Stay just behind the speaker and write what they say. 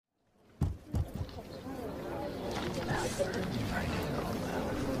Hey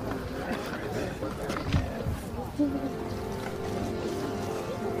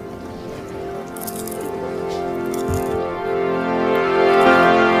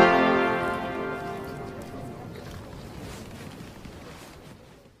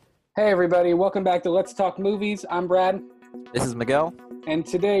everybody, welcome back to Let's Talk Movies. I'm Brad. This is Miguel. And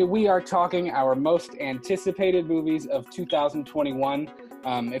today we are talking our most anticipated movies of 2021.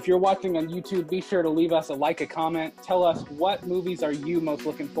 If you're watching on YouTube, be sure to leave us a comment. Tell us what movies are you most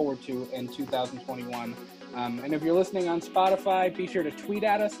looking forward to in 2021. And if you're listening on Spotify, be sure to tweet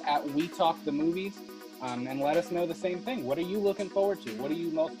at us at We Talk the Movies and let us know the same thing. What are you looking forward to? What do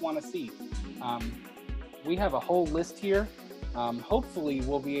you most want to see? We have a whole list here. Hopefully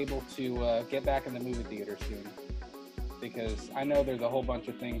we'll be able to get back in the movie theater soon, because I know there's a whole bunch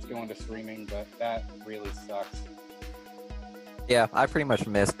of things going to streaming, but that really sucks. Yeah, I pretty much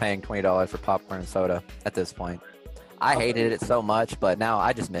miss paying $20 for popcorn and soda at this point. I hated it so much, but now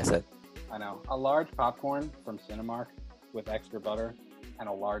I just miss it. I know. A large popcorn from Cinemark with extra butter and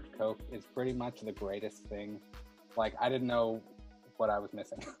a large Coke is pretty much the greatest thing. Like, I didn't know what I was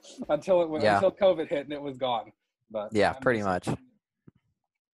missing until COVID hit and it was gone. But yeah, pretty much.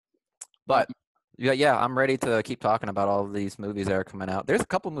 But yeah, I'm ready to keep talking about all of these movies that are coming out. There's a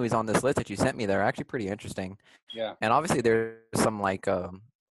couple movies on this list that you sent me that are actually pretty interesting. Yeah. And obviously there's some like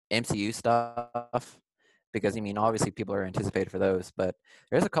MCU stuff, because I mean obviously people are anticipated for those, but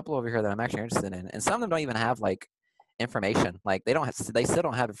there's a couple over here that I'm actually interested in, and some of them don't even have like information. Like they still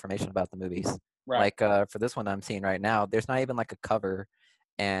don't have information about the movies. Right. Like for this one that I'm seeing right now, there's not even like a cover,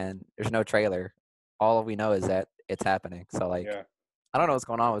 and there's no trailer. All we know is that it's happening. So like, I don't know what's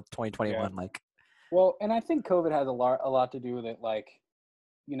going on with 2021. Like, well, and I think COVID has a lot to do with it. Like,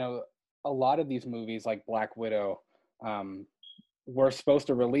 you know, a lot of these movies like Black Widow were supposed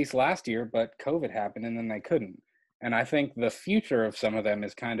to release last year, but COVID happened and then they couldn't. And I think the future of some of them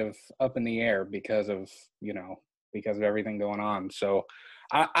is kind of up in the air because of everything going on. So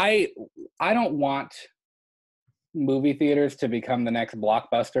I don't want movie theaters to become the next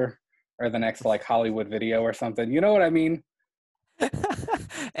Blockbuster or the next like Hollywood Video or something. You know what I mean?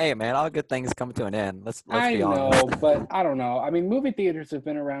 Hey man, all good things come to an end. Let's be honest. I know, but I don't know. I mean, movie theaters have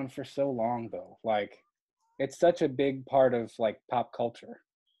been around for so long though. Like, it's such a big part of like pop culture.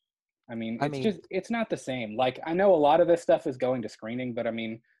 I mean, it's not the same. Like, I know a lot of this stuff is going to screening, but I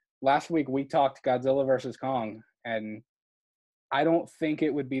mean, last week we talked Godzilla versus Kong, and I don't think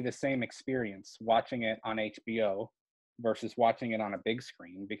it would be the same experience watching it on HBO versus watching it on a big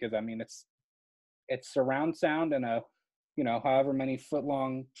screen, because I mean it's surround sound and a however many foot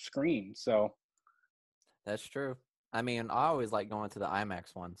long screen. So that's true. I mean, I always like going to the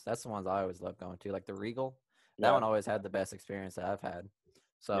IMAX ones. That's the ones I always love going to, like the Regal. That one always had the best experience that I've had.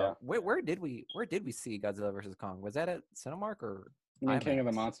 So where did we see Godzilla versus Kong? Was that at Cinemark or King of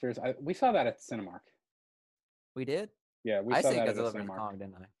the Monsters? We saw that at Cinemark. We did? Yeah, we saw that at Godzilla versus Kong,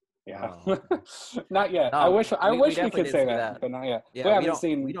 didn't I? Yeah. Oh. Not yet. No, I wish we could say that, but not yet. Yeah, we haven't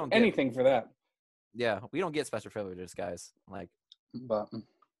seen anything for that. Yeah, we don't get special privileges, guys. Like, but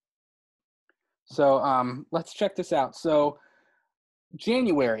so let's check this out. So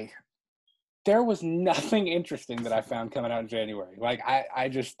January, there was nothing interesting that I found coming out in January. Like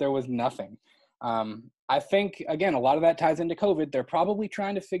there was nothing. I think again, a lot of that ties into COVID. They're probably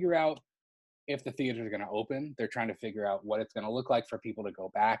trying to figure out if the theaters are going to open. They're trying to figure out what it's going to look like for people to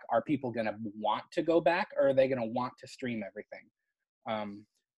go back. Are people going to want to go back, or are they going to want to stream everything?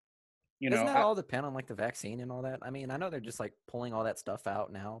 Doesn't that all depend on like the vaccine and all that? I mean, I know they're just like pulling all that stuff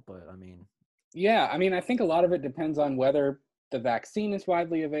out now, but I mean, yeah, I mean, I think a lot of it depends on whether the vaccine is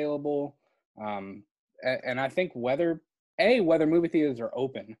widely available, and I think whether movie theaters are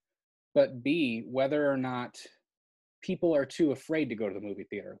open, but B, whether or not people are too afraid to go to the movie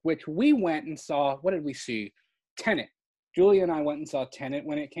theater, which we went and saw. What did we see? Tenet. Julia and I went and saw Tenet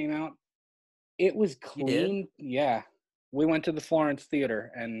when it came out. It was clean. Yeah. We went to the Florence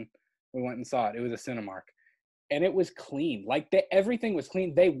Theater and we went and saw it. It was a Cinemark. And it was clean. Like, everything was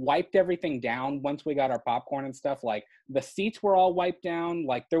clean. They wiped everything down once we got our popcorn and stuff. Like, the seats were all wiped down.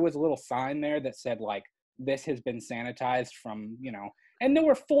 Like, there was a little sign there that said, like, this has been sanitized from, and there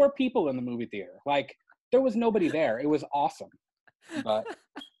were 4 people in the movie theater. Like, there was nobody there. It was awesome. But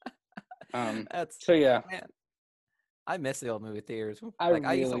so yeah. Man, I miss the old movie theaters.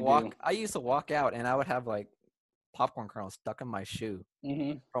 I used to walk out and I would have like popcorn kernels stuck in my shoe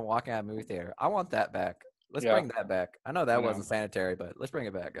from walking out of the movie theater. I want that back. Let's bring that back. I know that wasn't sanitary, but let's bring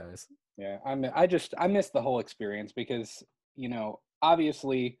it back, guys. Yeah, I miss the whole experience because,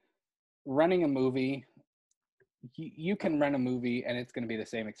 obviously renting a movie, you can rent a movie and it's going to be the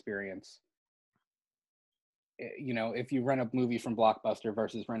same experience you know, if you rent a movie from Blockbuster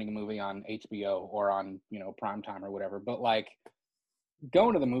versus renting a movie on HBO or on, you know, Primetime or whatever. But like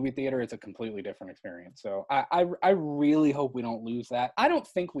going to the movie theater is a completely different experience. So I really hope we don't lose that. I don't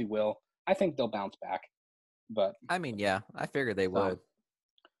think we will. I think they'll bounce back. But I mean, yeah, I figured they so, would.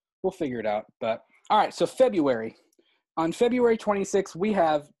 we'll figure it out. But all right, so February. On February 26th, we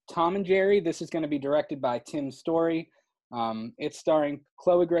have Tom and Jerry. This is going to be directed by Tim Story. It's starring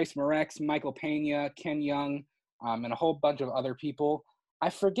Chloe Grace Moretz, Michael Pena, Ken Young, and a whole bunch of other people. I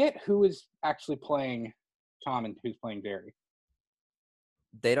forget who is actually playing Tom and who's playing Jerry.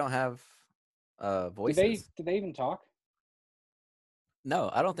 They don't have voices. Do they even talk?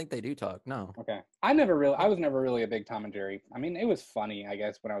 No, I don't think they do talk. No. Okay. I was never really a big Tom and Jerry. I mean, it was funny, I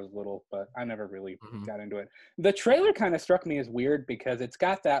guess, when I was little, but I never really got into it. The trailer kind of struck me as weird because it's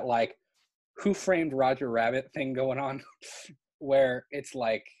got that like Who Framed Roger Rabbit thing going on where it's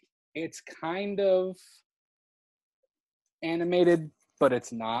like it's kind of animated, but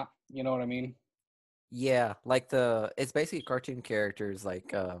it's not. You know what I mean? Yeah, like it's basically cartoon characters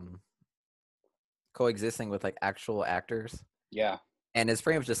like coexisting with like actual actors. Yeah. And it's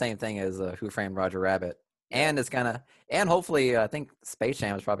pretty much the same thing as Who Framed Roger Rabbit. Yeah. And it's kind of, and hopefully, I think Space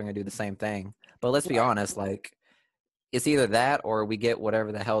Jam is probably going to do the same thing. But let's be honest, like, it's either that or we get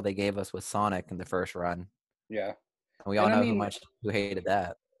whatever the hell they gave us with Sonic in the first run. Yeah. And we all know who hated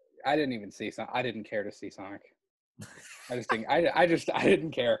that. I didn't even see Sonic. I didn't care to see Sonic. I just didn't. I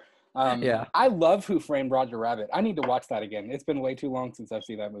didn't care. Yeah. I love Who Framed Roger Rabbit. I need to watch that again. It's been way too long since I've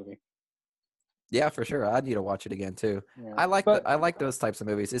seen that movie. Yeah, for sure. I need to watch it again too. Yeah. I like those types of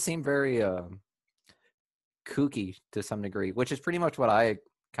movies. It seemed very kooky to some degree, which is pretty much what I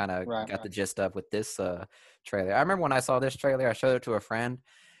kind of got the gist of with this trailer. I remember when I saw this trailer, I showed it to a friend,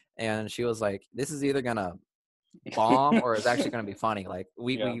 and she was like, "This is either gonna bomb or it's actually gonna be funny." Like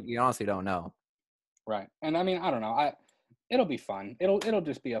we honestly don't know. Right, and I mean, I don't know. It'll be fun. It'll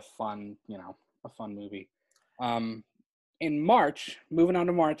just be a fun movie. In March, moving on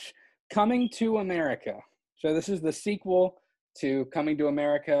to March. Coming to America. So this is the sequel to Coming to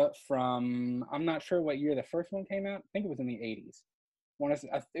America from, I'm not sure what year the first one came out. I think it was in the 80s.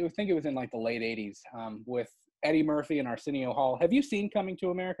 I think it was in like the late 80s with Eddie Murphy and Arsenio Hall. Have you seen Coming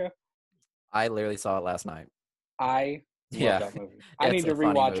to America? I literally saw it last night. I love that movie. I need to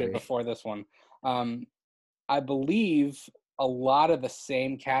rewatch it before this one. I believe a lot of the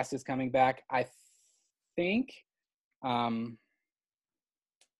same cast is coming back. I think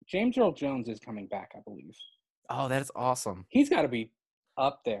James Earl Jones is coming back, I believe. Oh, that is awesome. He's got to be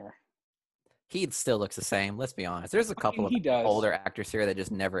up there. He still looks the same. Let's be honest. There's a couple of older actors here that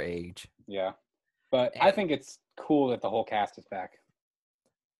just never age. Yeah. But I think it's cool that the whole cast is back.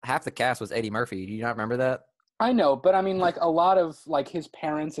 Half the cast was Eddie Murphy. Do you not remember that? I know, but I mean, like a lot of like his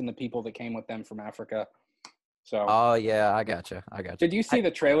parents and the people that came with them from Africa. So. Oh yeah, I gotcha. Did you see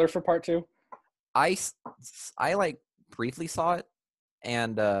the trailer for part 2? I like briefly saw it,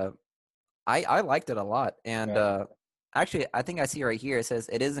 and I liked it a lot. And actually, I think I see right here it says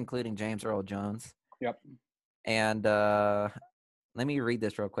it is including James Earl Jones. Yep. And let me read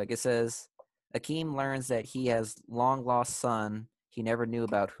this real quick. It says Akeem learns that he has long lost son he never knew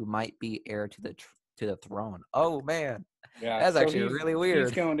about who might be heir to the throne. Oh man, yeah, that's actually really weird.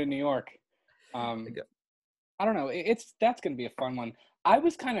 He's going to New York. I don't know. That's going to be a fun one. I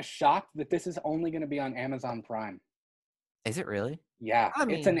was kind of shocked that this is only going to be on Amazon Prime. Is it really? Yeah, I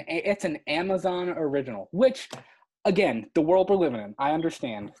mean, it's an Amazon original, which, again, the world we're living in. I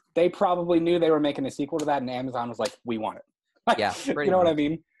understand. They probably knew they were making a sequel to that, and Amazon was like, "We want it." Yeah, you know what I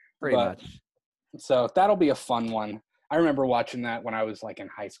mean? Pretty much. So that'll be a fun one. I remember watching that when I was like in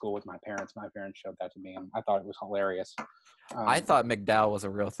high school with my parents. My parents showed that to me, and I thought it was hilarious. I thought McDowell was a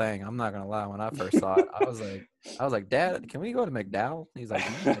real thing. I'm not gonna lie. When I first saw it, I was like, "Dad, can we go to McDowell?" He's like,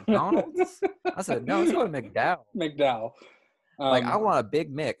 "McDonald's." I said, "No, let's go to McDowell." McDowell. Like I want a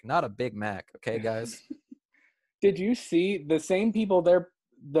Big Mick, not a Big Mac. Okay, guys. Did you see the same people there?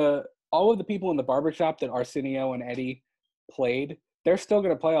 All of the people in the barbershop that Arsenio and Eddie played, they're still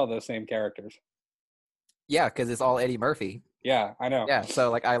gonna play all those same characters. Yeah, because it's all Eddie Murphy. Yeah, I know. Yeah, so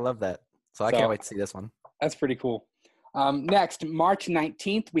like I love that. So I can't wait to see this one. That's pretty cool. Next, March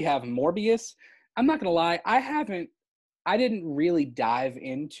 19th, we have Morbius. I'm not gonna lie, I didn't really dive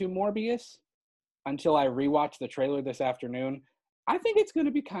into Morbius until I rewatched the trailer this afternoon. I think it's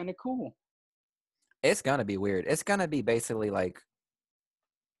gonna be kind of cool. It's gonna be weird. It's gonna be basically like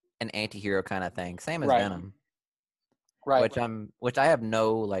an anti-hero kind of thing, same as Venom. Right. Which I have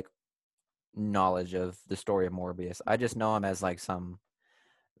no like knowledge of the story of Morbius. I just know him as like some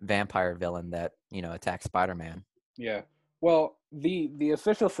vampire villain that attacks Spider-Man. Yeah. Well, the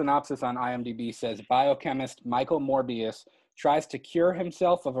official synopsis on IMDb says biochemist Michael Morbius tries to cure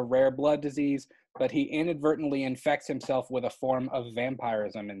himself of a rare blood disease, but he inadvertently infects himself with a form of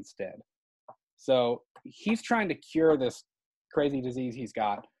vampirism instead. So he's trying to cure this crazy disease he's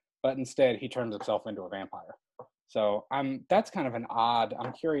got, but instead he turns himself into a vampire. So that's kind of an odd.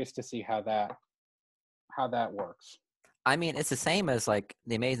 I'm curious to see how that works. I mean, it's the same as like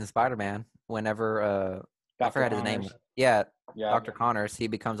the Amazing Spider-Man. Whenever I Dr. forgot his name. Connors. Yeah, Yeah. Dr. Connors. He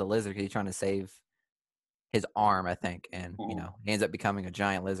becomes a lizard because he's trying to save his arm, I think, and he ends up becoming a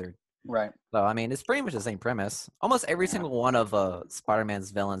giant lizard. Right. So I mean, it's pretty much the same premise. Almost every single one of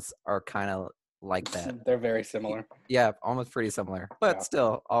Spider-Man's villains are kind of like that. They're very similar. Yeah, almost pretty similar, but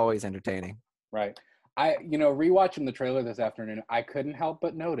still always entertaining. Right. Rewatching the trailer this afternoon, I couldn't help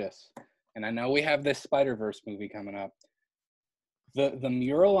but notice, and I know we have this Spider-Verse movie coming up. The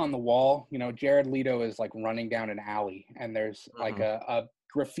mural on the wall, Jared Leto is like running down an alley, and there's like a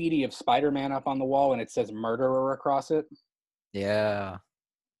graffiti of Spider-Man up on the wall, and it says murderer across it. Yeah.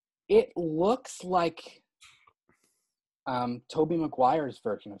 It looks like Tobey Maguire's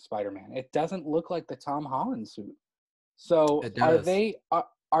version of Spider-Man. It doesn't look like the Tom Holland suit. So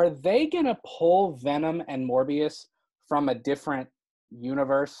are they gonna pull Venom and Morbius from a different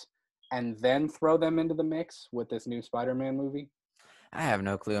universe and then throw them into the mix with this new Spider-Man movie? I have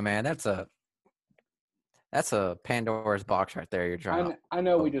no clue, man. That's a Pandora's box right there. You're trying. I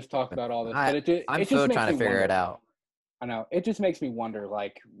know we just talked about all this, but I'm still trying to figure it out. I know it just makes me wonder,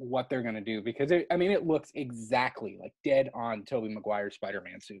 like, what they're gonna do, because it looks exactly like dead on Tobey Maguire's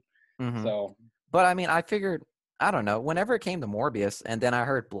Spider-Man suit. Mm-hmm. So, but I mean, I figured, I don't know. Whenever it came to Morbius, and then I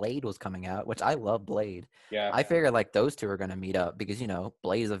heard Blade was coming out, which I love Blade. Yeah. I figured like those two are gonna meet up because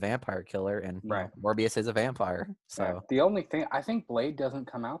Blade is a vampire killer and Morbius is a vampire. So the only thing, I think Blade doesn't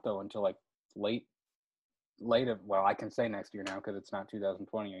come out though until like late I can say next year now because it's not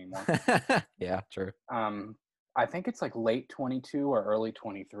 2020 anymore. Yeah, true. I think it's like late 22 or early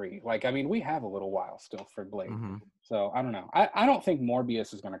 23. Like, we have a little while still for Blade. Mm-hmm. So I don't know. I don't think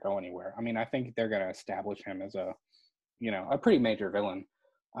Morbius is going to go anywhere. I think they're going to establish him as a pretty major villain.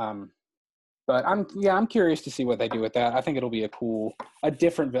 But I'm curious to see what they do with that. I think it'll be a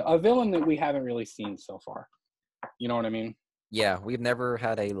different villain that we haven't really seen so far. You know what I mean? Yeah, we've never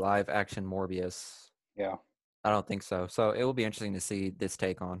had a live action Morbius. Yeah. I don't think so. So it will be interesting to see this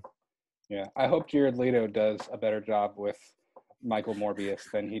take on. Yeah, I hope Jared Leto does a better job with Michael Morbius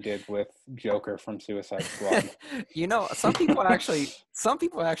than he did with Joker from Suicide Squad. Some people actually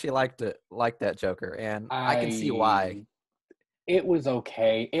like that Joker, and I can see why. It was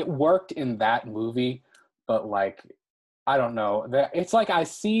okay. It worked in that movie, but like, I don't know. It's like I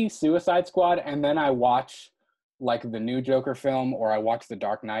see Suicide Squad and then I watch like the new Joker film, or I watch The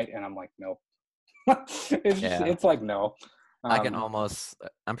Dark Knight, and I'm like, nope. It's like no.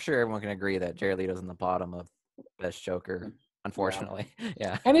 I'm sure everyone can agree that Jared Leto's in the bottom of best Joker, unfortunately.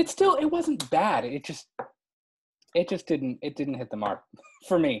 Yeah. And it wasn't bad. It just didn't hit the mark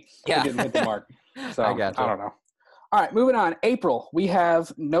for me. Yeah. It didn't hit the mark. So I don't know. All right, moving on. April, we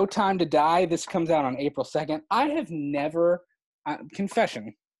have No Time to Die. This comes out on April 2nd. I have never,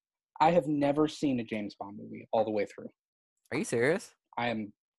 confession, I have never seen a James Bond movie all the way through. Are you serious? I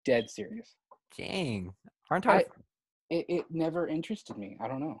am dead serious. Dang. It never interested me. I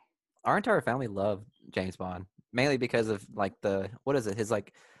don't know. Our entire family loved James Bond, mainly because of like what is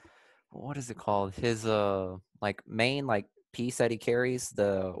it called? His main piece that he carries,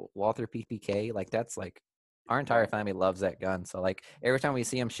 the Walther PPK. Like that's like our entire family loves that gun. So like every time we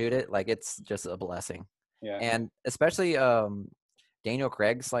see him shoot it, like it's just a blessing. Yeah. And especially Daniel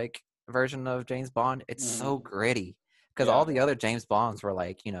Craig's version of James Bond, it's so gritty. Because all the other James Bonds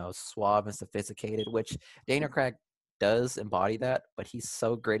were suave and sophisticated, which Daniel Craig does embody that, but he's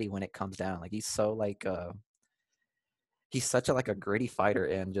so gritty when it comes down. Like he's so he's such a gritty fighter,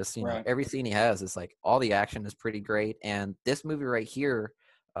 and just every scene he has is all the action is pretty great. And this movie right here,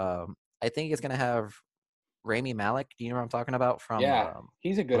 I think it's gonna have Rami Malek. Do you know what I'm talking about? From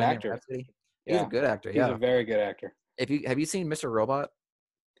he's a good actor. He's a good actor. He's a very good actor. Have you seen Mr. Robot?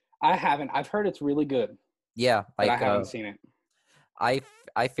 I haven't. I've heard it's really good. Yeah, but I haven't seen it.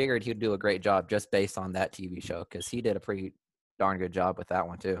 I figured he'd do a great job just based on that TV show, because he did a pretty darn good job with that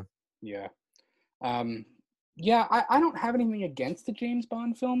one too. Yeah. I don't have anything against the James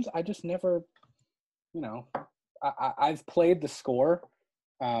Bond films. I just never, I've played the score.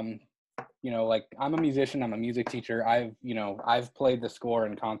 I'm a musician. I'm a music teacher. I've played the score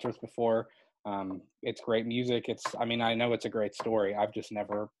in concerts before. It's great music. I know it's a great story. I've just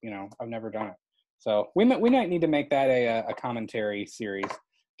never, I've never done it. So we might need to make that a commentary series.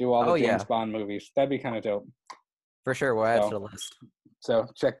 Do all the James Bond movies. That'd be kind of dope. For sure, we'll add to So the list.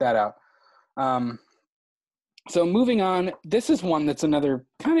 check that out. So moving on, this is one that's another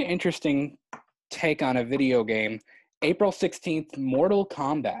kind of interesting take on a video game. April 16th, Mortal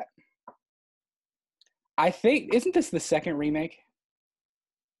Kombat. I think, isn't this the second remake?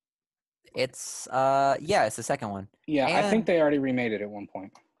 It's yeah, it's the second one. Yeah, I think And they already remade it at one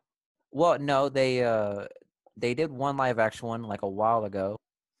point. well, no, they did one live action one like a while ago.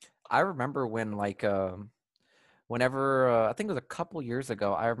 I remember when like whenever I think it was a couple years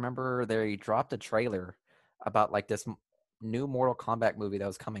ago, I remember they dropped a trailer about like this new Mortal Kombat movie that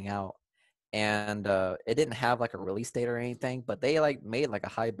was coming out, and it didn't have like a release date or anything, but they like made like a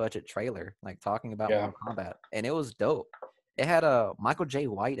high budget trailer like talking about Yeah. Mortal Kombat, and it was dope. It had a Michael J.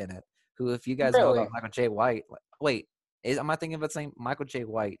 White in it, who, if you guys know Really? about Michael J. White, wait, am I thinking of the same Michael J.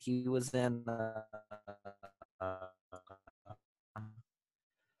 White? He was in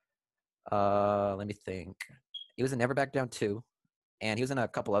let me think. He was in Never Back Down 2, and he was in a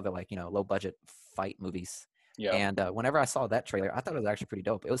couple other like low budget fight movies. Yeah. And whenever I saw that trailer, I thought it was actually pretty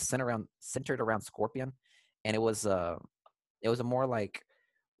dope. It was centered around Scorpion, and it was a more like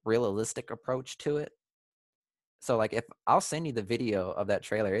realistic approach to it. So like if I'll send you the video of that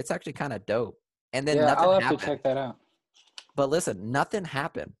trailer, it's actually kind of dope. And then Yeah, nothing I'll have to happened. check that out. But listen, nothing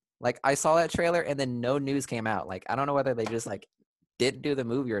happened. Like I saw that trailer and then no news came out. Like I don't know whether they just like didn't do the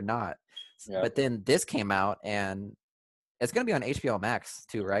movie or not. Yeah. But then this came out and it's gonna be on HBO Max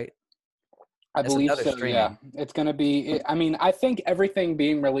too, right? I It's believe another so, yeah. streaming. It's going to be, I mean, I think everything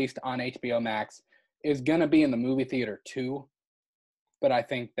being released on HBO Max is going to be in the movie theater too, but I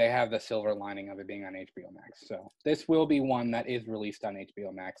think they have the silver lining of it being on HBO Max. So this will be one that is released on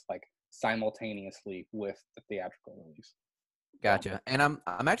HBO Max, like simultaneously with the theatrical release. Gotcha. And I'm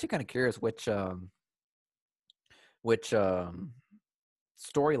actually kind of curious which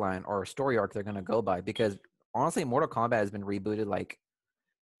storyline or story arc they're gonna go by, because honestly, Mortal Kombat has been rebooted like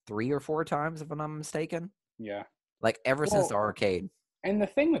 3 or 4 times, if I'm not mistaken. Yeah. Like ever since the Well, arcade. and the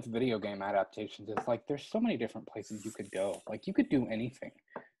thing with video game adaptations is like there's so many different places you could go. Like you could do anything.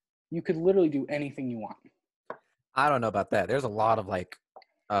 You could literally do anything you want. I don't know about that. There's a lot of like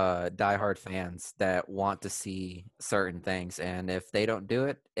diehard fans that want to see certain things, and if they don't do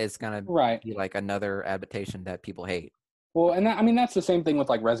it, it's gonna Right. be like another adaptation that people hate. Well, and that, I mean that's the same thing with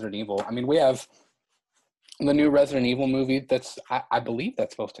like Resident Evil. I mean, we have the new Resident Evil movie that's I believe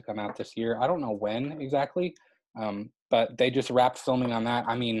that's supposed to come out this year. I don't know when exactly, but they just wrapped filming on that.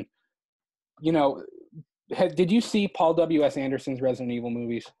 I mean, you know, did you see Paul W.S. Anderson's Resident Evil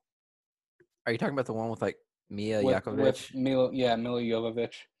movies Are you talking about the one with like Mia with Yakovich? Mila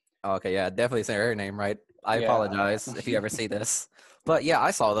Jovovich? Oh, okay, yeah, definitely say her name right. I Yeah, apologize if you ever see this, but yeah,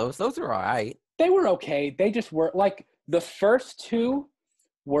 I saw those. Those were all right. they were okay. They just were like the first two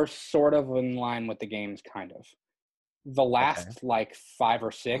were sort of in line with the games, kind of. The Okay. last like 5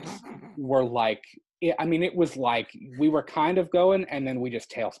 or 6 were like I mean it was like we were kind of going and then we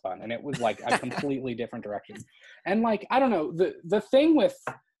just tailspun and it was like a completely different direction. And like I don't know, the thing with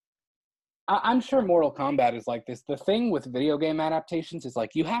I'm sure Mortal Kombat is like this. The thing with video game adaptations is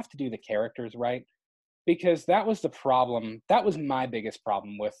like you have to do the characters right, because that was the problem. That was my biggest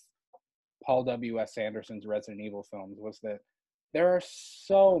problem with Paul W.S. Anderson's Resident Evil films, was that there are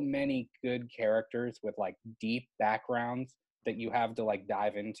so many good characters with like deep backgrounds that you have to like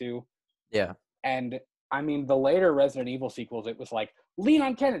dive into. Yeah. And I mean, the later Resident Evil sequels, it was like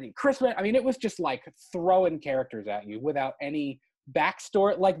Leon Kennedy, I mean, it was just like throwing characters at you without any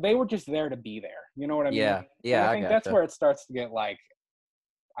backstory. Like they were just there to be there. You know what I mean? Yeah. And Yeah, I I think that's gotcha. where it starts to get like,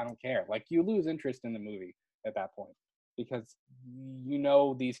 I don't care. Like you lose interest in the movie at that point because you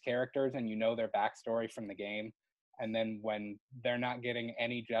know these characters and you know their backstory from the game. And then when they're not getting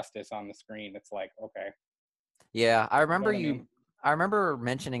any justice on the screen, it's like, okay, Yeah, I you know remember what I mean? I remember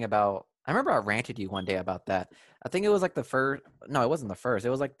mentioning about. I remember I ranted you one day about that. I think it was like the first. No, it wasn't the first. It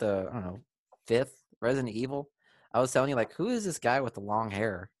was like the, I don't know, fifth Resident Evil. I was telling you like, who is this guy with the long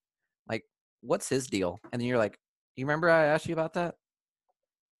hair? Like, what's his deal? And then you're like, you remember I asked you about that?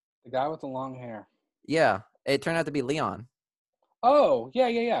 The guy with the long hair. Yeah, it turned out to be Leon. Oh, yeah.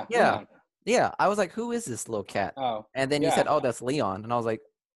 Yeah, Leon. yeah. I was like, who is this little cat? Oh, And then you said, yeah. oh, that's Leon. And I was like,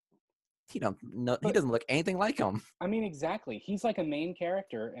 he don't no, he But doesn't look anything like him. I mean, exactly. He's like a main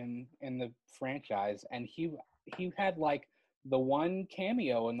character in the franchise, and he had like the one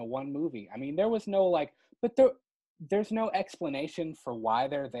cameo in the one movie. I mean, there was no like, but there's no explanation for why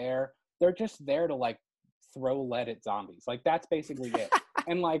they're there. They're just there to like throw lead at zombies. Like that's basically it.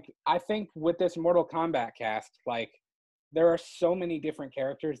 And like I think with this Mortal Kombat cast, like there are so many different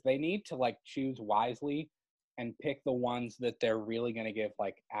characters. They need to like choose wisely and pick the ones that they're really going to give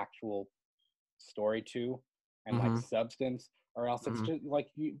like actual story to. and like Mhm. substance, or else it's Mhm. just like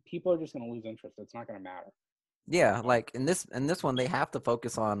people are just going to lose interest. It's not going to matter. Yeah, So, like in this one, they have to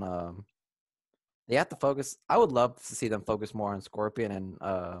focus on they have to focus. I would love to see them focus more on Scorpion and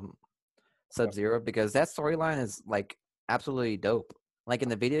Sub yep. Zero because that storyline is like absolutely dope. Like in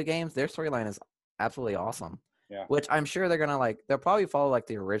the video games, their storyline is absolutely awesome. Yeah. Which I'm sure they're gonna like. They'll probably follow like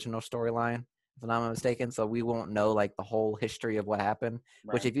the original storyline, if I'm not mistaken. So we won't know like the whole history of what happened.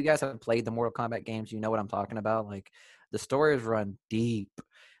 Which, Right. if you guys have played the Mortal Kombat games, you know what I'm talking about. Like the stories run deep,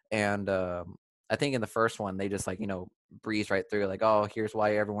 and I think in the first one they just like breeze right through like, oh, here's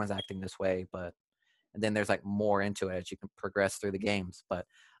why everyone's acting this way, but and then there's like more into it as you can progress through the games. But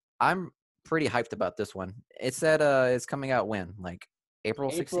I'm pretty hyped about this one. It said it's coming out when? Like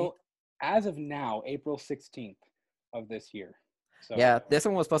April 16th? April, as of now, April 16th of this year. So Yeah, this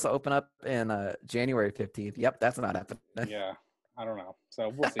one was supposed to open up in January 15th. Yep, that's not happening. yeah, I don't know. So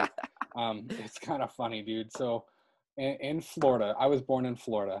we'll see. It's kind of funny, dude. So in Florida, I was born in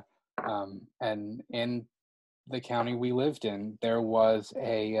Florida, and in the county we lived in, there was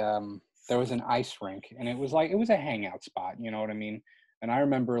an ice rink, and it was a hangout spot. You know what I mean? And I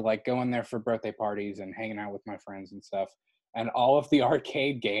remember like going there for birthday parties and hanging out with my friends and stuff. And all of the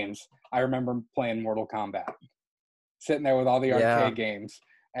arcade games, I remember playing Mortal Kombat, sitting there with all the Yeah, arcade games.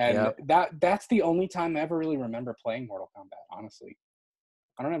 And yep. that's the only time I ever really remember playing Mortal Kombat, honestly.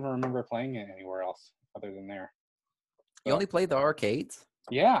 I don't ever remember playing it anywhere else other than there. You So only played the arcades?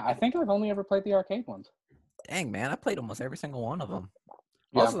 yeah, I think I've only ever played the arcade ones. Dang, man, I played almost every single one of them.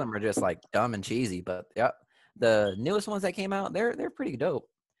 Yeah. Most of them are just like dumb and cheesy, but yep. The newest ones that came out, they're pretty dope.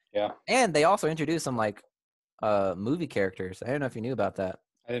 Yeah. And they also introduced some like movie characters. I don't know if you knew about that.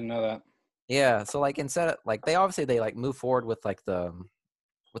 I didn't know that. Yeah, so like instead of like they like move forward with like the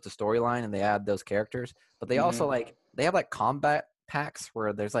storyline and they add those characters, but they Hmm. also like they have like combat packs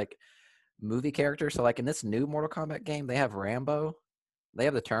where there's like movie characters. So like in this new Mortal Kombat game, they have Rambo, they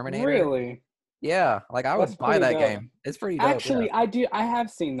have the Terminator. Really? Yeah, like I That's would buy pretty that dope. game. It's pretty dope. Yeah. Actually, I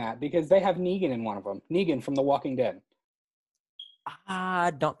have seen that because they have Negan in one of them. Negan from The Walking Dead.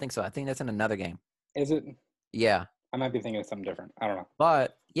 I don't think so. I think that's in another game. Is it? Yeah, I might be thinking of something different. I don't know.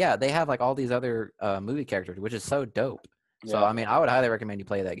 but yeah, they have like all these other movie characters, which is so dope. So Yeah. I mean, I would highly recommend you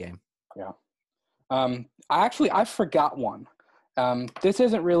play that game. Yeah. I forgot one. This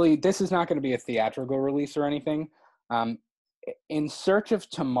is not going to be a theatrical release or anything. Um, In Search of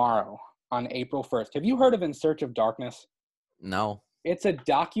Tomorrow on April 1st. Have you heard of In Search of Darkness? No. It's a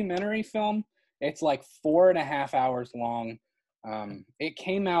documentary film. It's like 4.5 hours long. It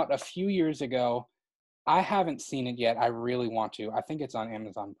came out a few years ago. I haven't seen it yet. I really want to. I think it's on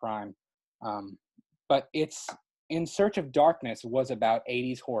Amazon Prime. Um, but it's In Search of Darkness was about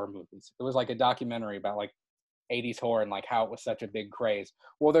 80s horror movies. It was like a documentary about like 80s horror and like how it was such a big craze.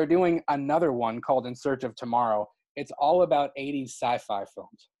 Well, they're doing another one called In Search of Tomorrow. It's all about 80s sci-fi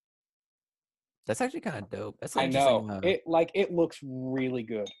films. That's actually kind of dope. That's an I know. interesting. It looks really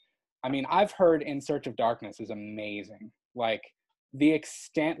good. I mean, I've heard In Search of Darkness is amazing. Like the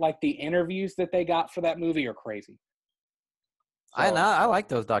extent, like the interviews that they got for that movie are crazy. I know. So I like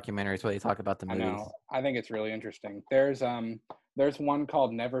those documentaries where they talk about the I movies. know. I think it's really interesting. There's one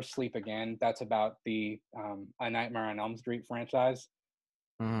called Never Sleep Again. That's about the A Nightmare on Elm Street franchise.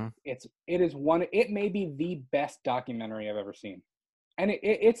 Hmm. It may be the best documentary I've ever seen. And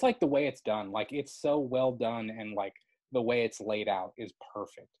it's like the way it's done. Like it's so well done, and like the way it's laid out is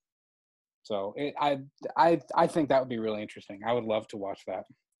perfect. So I think that would be really interesting. I would love to watch that.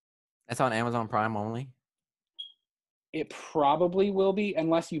 It's on Amazon Prime only. It probably will be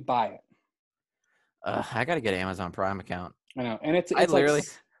unless you buy it. I gotta get an Amazon Prime account. I know, and I it's like literally,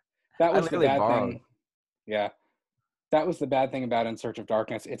 that I was the literally bad borrowed. thing. Yeah, that was the bad thing about In Search of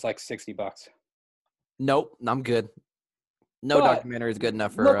Darkness. It's like $60. Nope, I'm good. No But documentary is good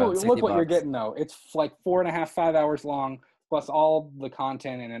enough for look sixty what you're bucks. getting though. It's like 4.5, 5 hours long, plus all the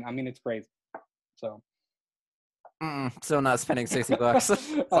content in it. I mean, it's crazy. So Still not spending $60. I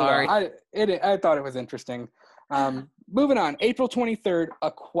don't know. Sorry. I thought it was interesting. Moving on, April 23rd, A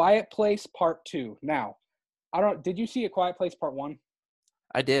Quiet Place Part 2. Now, I don't. Did you see A Quiet Place Part 1?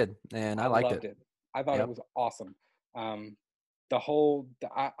 I did, and I I liked it. loved it. I thought it Yep. was awesome. Um,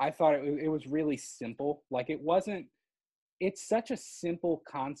 I thought it was really simple. Like it wasn't. It's such a simple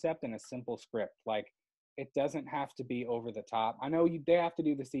concept and a simple script. Like it doesn't have to be over the top. I know they have to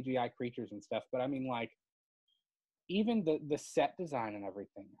do the CGI creatures and stuff, but I mean like even the set design and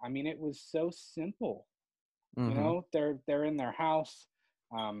everything. I mean it was so simple. You Hmm. know, they're in their house.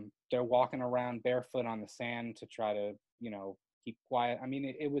 They're walking around barefoot on the sand to try to, keep quiet. I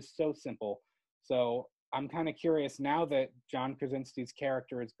mean, it was so simple. So I'm kind of curious now that John Krasinski's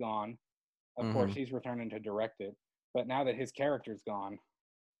character is gone. Of course, he's returning to direct it. But now that his character's gone,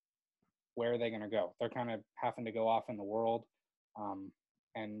 where are they going to go? They're kind of having to go off in the world.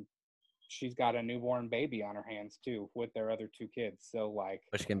 And she's got a newborn baby on her hands, too, with their other 2 kids. So, like,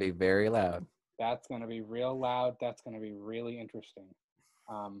 which can be very loud. That's going to be real loud. That's going to be really interesting.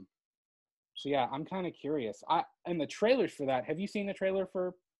 So, yeah, I'm kind of curious. And the trailers for that, have you seen the trailer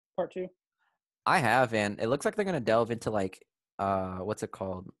for part 2? I have, and it looks like they're going to delve into, like, what's it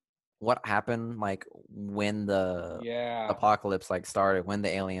called? What happened, like, when the apocalypse, like, started, when the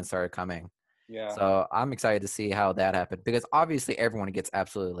aliens started coming. Yeah. So I'm excited to see how that happened, because obviously everyone gets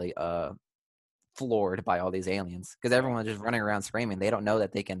absolutely floored by all these aliens, because everyone's just running around screaming. They don't know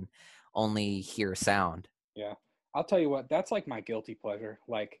that they can only hear sound. Yeah. I'll tell you what, that's like my guilty pleasure.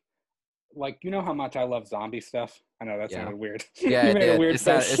 Like you know how much I love zombie stuff? I know that sounded weird. Yeah, you it made did. a weird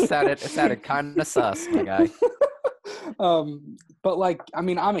face. It sounded kind of sus, my guy. But like, I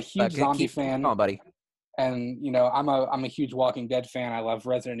mean, I'm a huge zombie fan. Keep on, buddy. And you know, I'm a huge Walking Dead fan. I love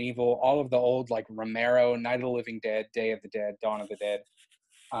Resident Evil, all of the old like Romero, Night of the Living Dead, Day of the Dead, Dawn of the Dead.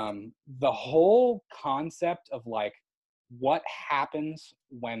 The whole concept of like what happens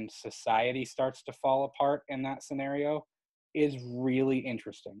when society starts to fall apart in that scenario is really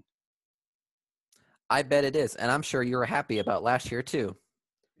interesting. I bet it is, and I'm sure you were happy about last year too.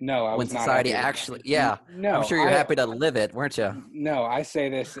 No, I was when society not actually, No, I'm sure you're happy to live it, weren't you? No, I say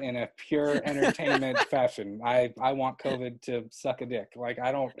this in a pure entertainment fashion. I want COVID to suck a dick. Like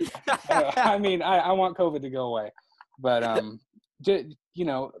I don't. I mean, I want COVID to go away, but you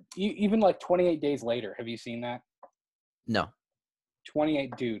know, even like 28 Days Later. Have you seen that? No.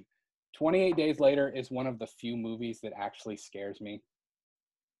 28 Days Later is one of the few movies that actually scares me.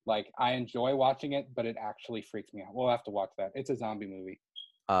 Like I enjoy watching it, but it actually freaks me out. We'll have to watch that. It's a zombie movie.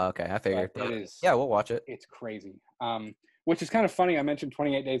 Okay, I figured. It is. Yeah, we'll watch it. It's crazy. Which is kind of funny. I mentioned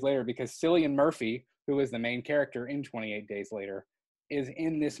 28 Days Later because Cillian Murphy, who is the main character in 28 Days Later, is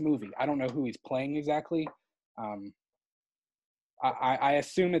in this movie. I don't know who he's playing exactly. I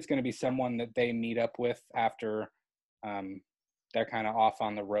assume it's going to be someone that they meet up with after they're kind of off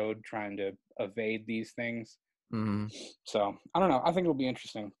on the road trying to evade these things. Mm-hmm. So I don't know. I think it'll be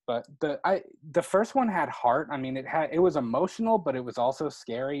interesting. But the first one had heart. I mean, it was emotional, but it was also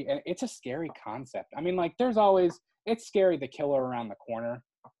scary. And it's a scary concept. I mean, like it's scary the killer around the corner,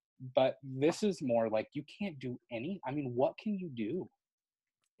 but this is more like you can't do I mean, what can you do?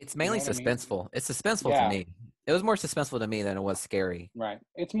 It's mainly suspenseful. I mean? It's suspenseful to me. It was more suspenseful to me than it was scary. Right.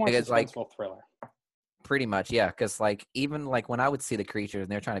 It's more suspenseful thriller. Pretty much, yeah. Because like even like when I would see the creatures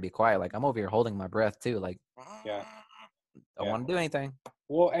and they're trying to be quiet, like I'm over here holding my breath too. Like, don't want to do anything.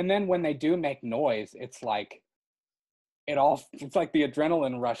 Well, and then when they do make noise, it's like it's like the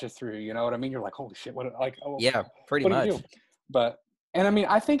adrenaline rushes through. You know what I mean? You're like, holy shit! What? Like, oh, yeah, pretty much. But and I mean,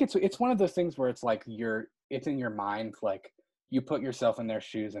 I think it's one of those things where it's like it's in your mind. Like you put yourself in their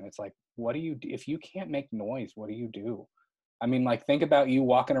shoes, and it's like, what do you do if you can't make noise? What do you do? I mean, like, think about you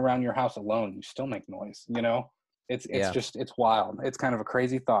walking around your house alone. You still make noise, you know? It's just, it's wild. It's kind of a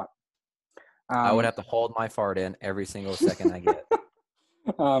crazy thought. I would have to hold my fart in every single second I get.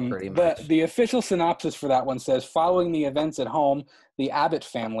 Pretty much. The official synopsis for that one says, following the events at home, the Abbott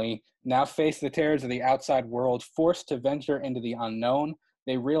family now face the terrors of the outside world. Forced to venture into the unknown,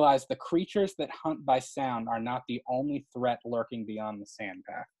 they realize the creatures that hunt by sound are not the only threat lurking beyond the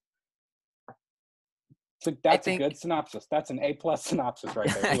sandpath. So that's a good synopsis. That's an A+ synopsis right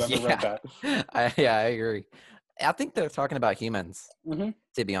there. Whoever wrote that. I agree. I think they're talking about humans. Mm-hmm.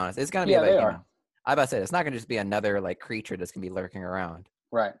 To be honest, it's gonna be about humans. I about to say it's not gonna just be another like creature that's gonna be lurking around.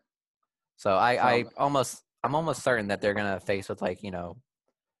 Right. So I'm almost certain that they're gonna face with like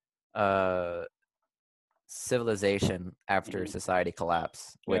civilization after society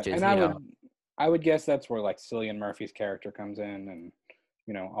collapse, which is I would guess that's where like Cillian Murphy's character comes in,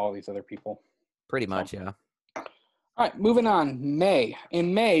 and all these other people. Pretty much, yeah. All right, moving on.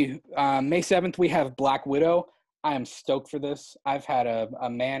 In May 7th, we have Black Widow. I am stoked for this. I've had a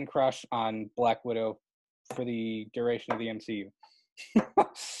man crush on Black Widow for the duration of the MCU.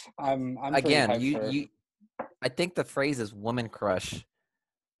 I'm again, you I think the phrase is woman crush.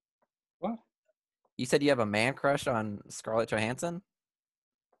 What? You said you have a man crush on Scarlett Johansson?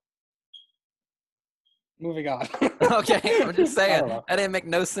 Moving on. Okay, I'm just saying. That didn't make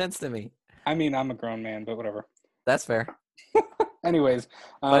no sense to me. I mean, I'm a grown man, but whatever. That's fair. Anyways,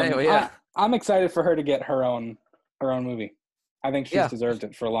 yeah. I'm excited for her to get her own movie. I think she's deserved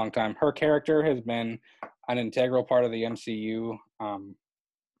it for a long time. Her character has been an integral part of the MCU.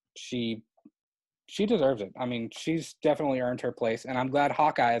 She deserves it. I mean, she's definitely earned her place, and I'm glad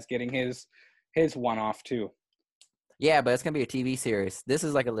Hawkeye is getting his one-off too. Yeah, but it's gonna be a TV series. This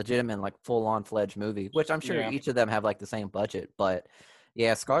is like a legitimate, like full-on fledged movie, which I'm sure Yeah, each of them have like the same budget. But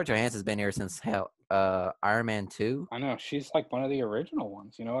yeah, Scarlett Johansson's been here since hell, Iron Man 2. I know. She's like one of the original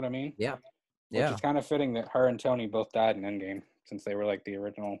ones. You know what I mean? Yeah, Which yeah. is kind of fitting that her and Tony both died in Endgame, since they were like the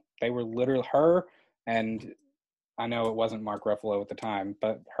original. They were literally her, and I know it wasn't Mark Ruffalo at the time,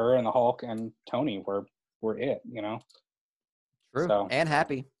 but her and the Hulk and Tony were it. You know. True. So, And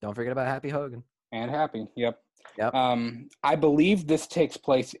Happy. Don't forget about Happy Hogan. and Happy. Yep. Yep. I believe this takes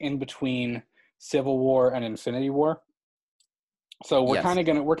place in between Civil War and Infinity War. So Yes.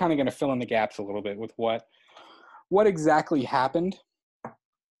 we're kind of gonna fill in the gaps a little bit with what exactly happened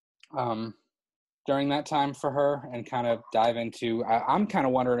um, during that time for her, and kind of dive into. I'm kind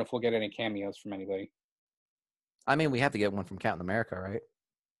of wondering if we'll get any cameos from anybody. I mean, we have to get one from Captain America, right?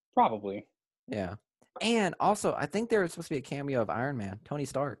 Probably. Yeah. And also, I think there was supposed to be a cameo of Iron Man, Tony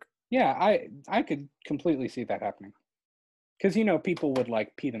Stark. Yeah, I could completely see that happening. Because people would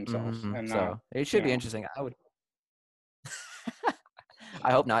like pee themselves and not. So it should be know. interesting. I would.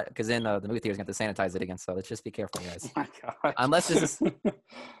 I hope not, because then the movie theater's going to sanitize it again. So let's just be careful, guys. Oh my gosh.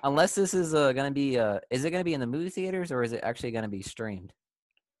 Unless this is going to be, is it going to be in the movie theaters or is it actually going to be streamed?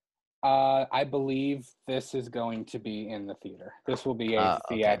 I believe this is going to be in the theater. This will be a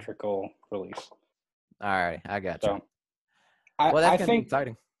Okay. theatrical release. All right, I got you. So, Well, I that's going to be think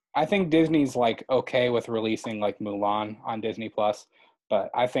exciting. I think Disney's like okay with releasing like Mulan on Disney Plus, but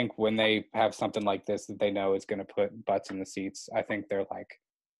I think when they have something like this that they know is going to put butts in the seats, I think they're like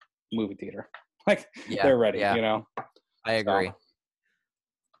movie theater, like Yeah, they're ready. yeah, I agree.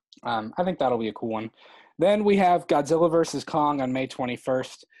 So, I think that'll be a cool one. Then we have Godzilla versus Kong on May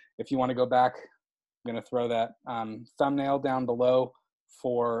 21st. If you want to go back, I'm going to throw that thumbnail down below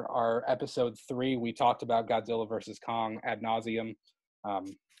for our episode 3. We talked about Godzilla versus Kong ad nauseum.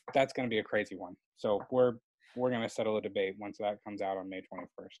 That's going to be a crazy one. So we're going to settle a debate once that comes out on May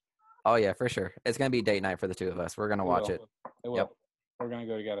 21st. Oh yeah, for sure. It's going to be date night for the two of us. We're going to watch it. It will. Yep. We're going to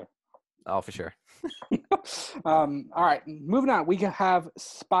go together. Oh, for sure. All right, moving on. We have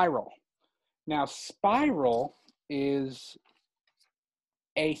Spiral. Now, Spiral is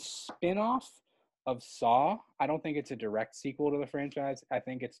a spin-off of Saw. I don't think it's a direct sequel to the franchise. I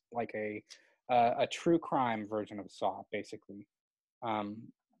think it's like a true crime version of Saw, basically.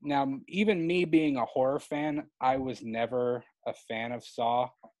 Now, even me being a horror fan, I was never a fan of Saw.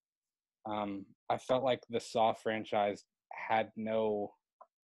 I felt like the Saw franchise had no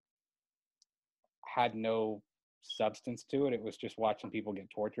substance to it. It was just watching people get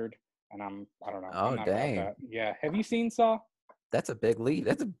tortured, and I don't know. Oh, I'm not dang. about that. Yeah. Have you seen Saw? That's a big leap.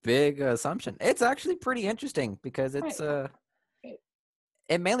 That's a big assumption. It's actually pretty interesting because it's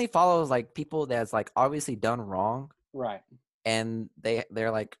it mainly follows like people that's like obviously done wrong, Right. and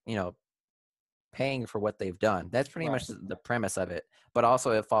they're like paying for what they've done. That's pretty Right. much the premise of it. But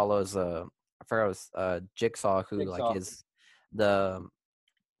also it follows I forgot it was Jigsaw, who like Jigsaw. is the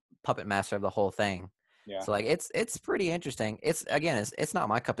puppet master of the whole thing. Yeah. So like it's pretty interesting. It's not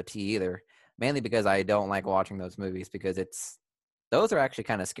my cup of tea either. Mainly because I don't like watching those movies because those are actually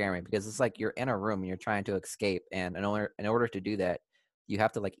kind of scary because it's like you're in a room and you're trying to escape, and in order to do that, you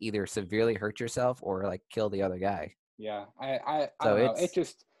have to like either severely hurt yourself or like kill the other guy. Yeah. I So don't know. it's It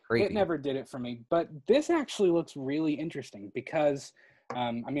just creepy. it never did it for me. But this actually looks really interesting because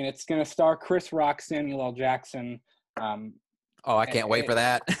I mean it's gonna star Chris Rock, Samuel L. Jackson. Oh, I can't wait for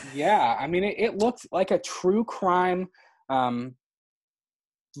that. Yeah, I mean it looks like a true crime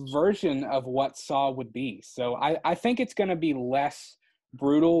version of what Saw would be. So I think it's gonna be less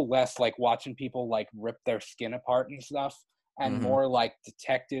brutal, less like watching people like rip their skin apart and stuff, and Mhm. more like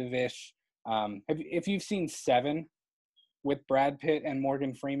detective-ish. If you've seen Seven with Brad Pitt and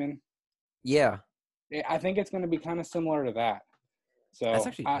Morgan Freeman, Yeah, I think it's going to be kind of similar to that. that's So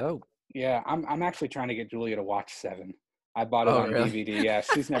actually dope. yeah, I'm actually trying to get Julia to watch Seven. I bought it Oh, on really? DVD. Yeah,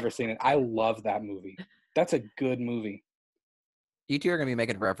 she's never seen it. I love that movie. That's a good movie. You two are gonna be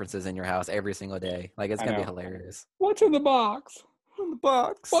making references in your house every single day. Like it's I gonna be know. hilarious. What's in the box? In the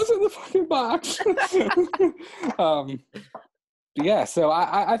box. What's in the fucking box? Yeah, so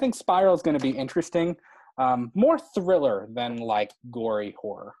I think Spiral is going to be interesting. More thriller than like gory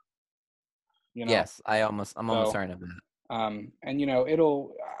horror. Yes, I'm almost certain of that. And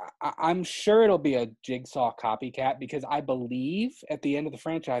I'm sure it'll be a Jigsaw copycat because I believe at the end of the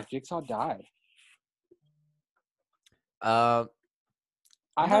franchise, Jigsaw died. I'm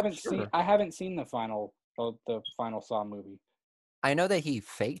not sure. I haven't seen the final Saw movie. I know that he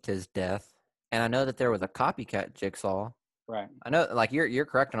faked his death, and I know that there was a copycat Jigsaw. Right. I know, like you're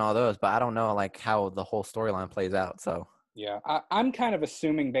correct on all those, but I don't know like how the whole storyline plays out. So Yeah, I'm kind of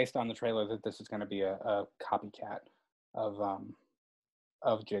assuming based on the trailer that this is going to be a copycat.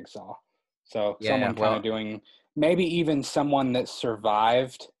 of Jigsaw. So Yeah, someone kind of well, doing, maybe even someone that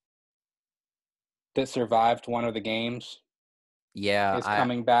survived one of the games yeah, is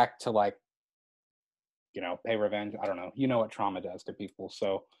coming back to, like, pay revenge. I don't know. You know what trauma does to people.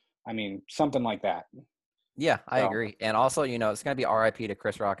 So, I mean, something like that. yeah, I So, agree. And also, it's gonna be R.I.P. to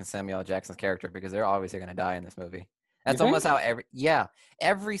Chris Rock and Samuel L. Jackson's character because they're obviously gonna die in this movie. you That's think? almost how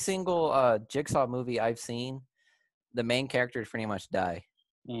every single Jigsaw movie I've seen, the main characters pretty much die,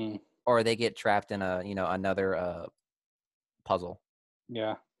 Mm, or they get trapped in another puzzle.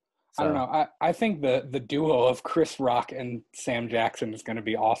 yeah. I don't So, know. I think the duo of Chris Rock and Sam Jackson is going to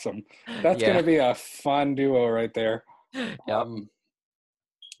be awesome. That's going yeah, to be a fun duo right there. yep. Um,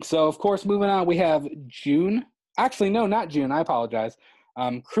 so, of course, moving on, we have June. Actually, no, not June. I apologize.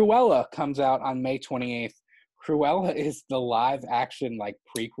 Cruella comes out on May 28th. Cruella is the live action, like,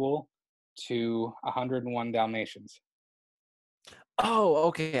 prequel to 101 Dalmatians. Oh,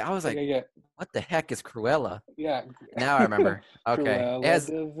 okay. I was Yeah, like, yeah, what the heck is Cruella? yeah. Now I Yeah. remember. Okay. It Cruella has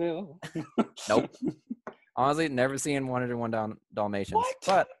DeVille. nope. Honestly, never seen 101 Dalmatians. What?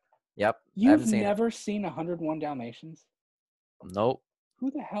 But yep, I You've haven't seen it. never seen 101 Dalmatians? Nope.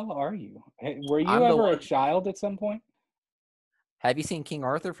 Who the hell are you? Hey, were you I'm the ever a one. child at some point? Have you seen King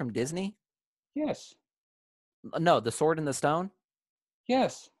Arthur from Disney? Yes. No, The Sword in the Stone.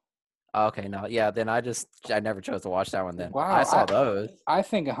 Yes. Okay, no, yeah. Then I never chose to watch that one. Then I Wow. saw those. I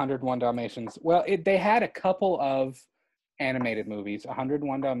think 101 Dalmatians. Well, they had a couple of animated movies,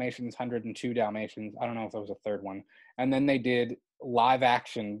 101 Dalmatians, 102 Dalmatians. I don't know if there was a third one. And then they did live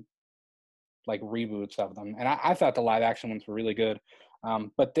action, like, reboots of them. And I thought the live action ones were really good.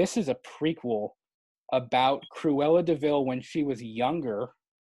 But this is a prequel about Cruella DeVille when she was younger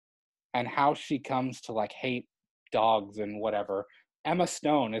and how she comes to, like, hate dogs and whatever. Emma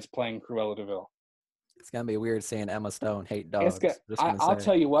Stone is playing Cruella DeVille. It's gonna be weird seeing Emma Stone hate It's good. dogs. Just gonna I'll say.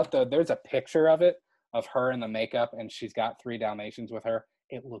 tell you what, though. There's a picture of it, of her in the makeup, and she's got 3 Dalmatians with her.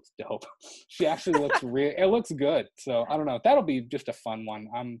 It looks dope. She actually looks real. It looks good. So I don't know. That'll be just a fun one.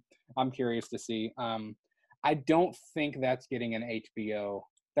 I'm curious to see. I don't think that's getting an HBO.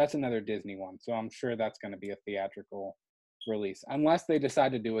 That's another Disney one. So I'm sure that's going to be a theatrical release, unless they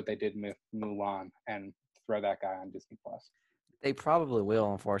decide to do what they did with Mulan and throw that guy on Disney Plus. They probably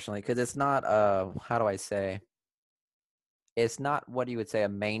will, unfortunately, because it's not. How do I say? It's not what you would say a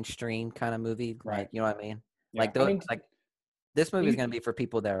mainstream kind of movie. Right. Like, you know what I mean? Yeah. I mean, Like this do movie is you, gonna be for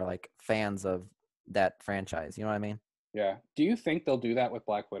people that are like fans of that franchise. You know what I mean? yeah. Do you think they'll do that with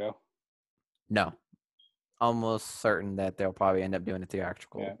Black Widow? No, almost certain that they'll probably end up doing a Yeah.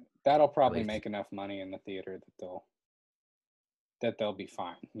 theatrical That'll probably release. make enough money in the theater that they'll be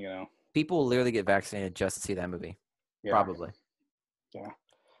fine. People will literally get vaccinated just to see that movie. Yeah. Probably.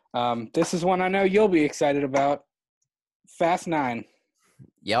 Yeah. This is one I know you'll be excited about. Fast 9,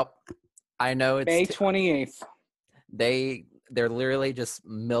 Yep. I know May 28th. they're literally just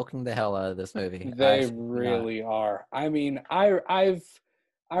milking the hell out of this movie. I They shit you not. really are. I mean, I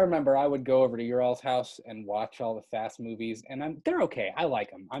remember I would go over to your all's house and watch all the Fast movies, and they're okay. I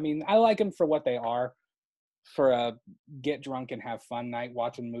like them. I mean, I like them for what they are, for a get drunk and have fun night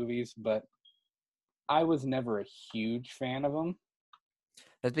watching movies. But I was never a huge fan of them.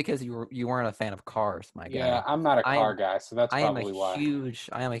 That's because you weren't a fan of cars, my Yeah, guy. I'm not a I car am guy, so that's I am a probably why.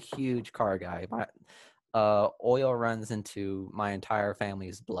 huge car guy. My oil runs into my entire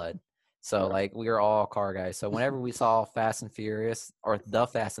family's blood. So Yeah. like we are all car guys. So whenever we saw Fast and Furious or The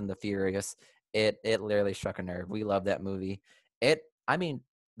Fast and the Furious, it literally struck a nerve. We love that movie. I mean,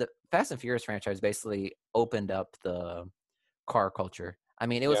 the Fast and Furious franchise basically opened up the car culture. I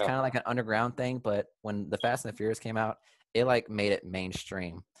mean, it was Yeah. kind of like an underground thing, but when the Fast and the Furious came out, it like made it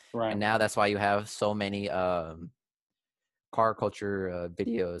mainstream. Right. And now that's why you have so many car culture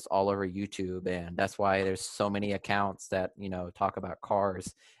videos all over YouTube, and that's why there's so many accounts that talk about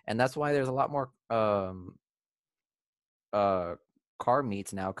cars, and that's why there's a lot more car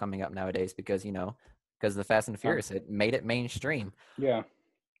meets now coming up nowadays because the Fast and the Uh, Furious, it made it mainstream. yeah.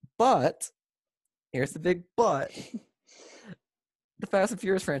 But here's the big but: the Fast and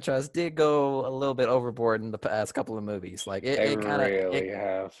Furious franchise did go a little bit overboard in the past couple of movies. Like They it kind of really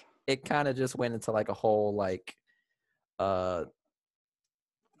have. it kind of just went into like a whole like uh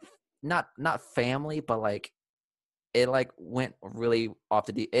not family, but like it like went really off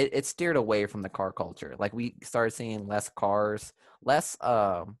the it steered away from the car culture. Like we started seeing less cars, less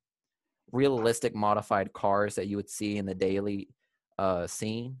realistic modified cars that you would see in the daily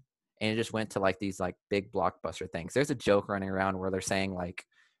scene, and it just went to like these like big blockbuster things. There's a joke running around where they're saying like,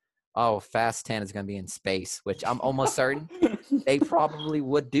 oh, Fast 10 is going to be in space, which I'm almost certain they probably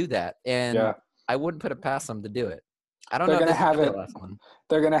would do that, and Yeah. I wouldn't put it past them to do it. I don't They're know if gonna this is have gonna be it. the last one.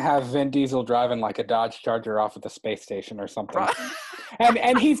 They're gonna have Vin Diesel driving like a Dodge Charger off at the space station or something, Pro-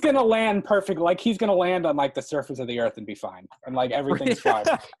 and he's gonna land perfect. Like he's gonna land on like the surface of the Earth and be fine, and like everything's fine.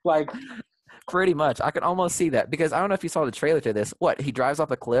 Like Pretty much. I can almost see that because I don't know if you saw the trailer to this. What, he drives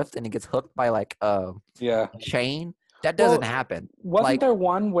off a cliff and he gets hooked by like yeah. a chain? That doesn't Well, happen. wasn't Like, there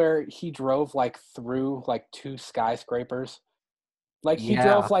one where he drove like through like two skyscrapers? Like he yeah.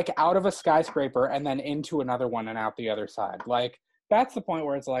 drove like out of a skyscraper and then into another one and out the other side. Like that's the point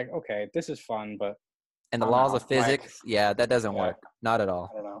where it's like, okay, this is fun, but And I the don't laws of know. Like, physics, yeah, that doesn't yeah, work. Not at I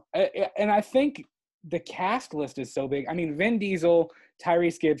all. don't know. And I think the cast list is so big. I mean, Vin Diesel,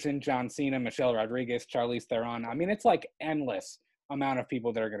 Tyrese Gibson, John Cena, Michelle Rodriguez, Charlize Theron. I mean, it's like endless amount of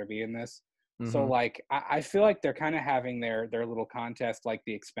people that are going to be in this. So Hmm. like, I feel like they're kind of having their little contest like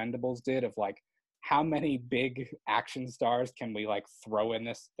the Expendables did of like how many big action stars can we like throw in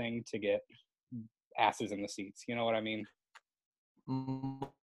this thing to get asses in the seats. You know what I mean?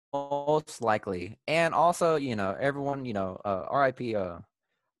 Most likely. And also, everyone, RIP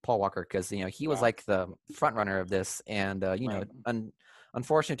Paul Walker, because he was Yeah. like the front runner of this, and Right.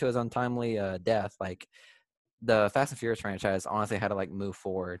 unfortunate to his untimely death, like the Fast and Furious franchise honestly had to like move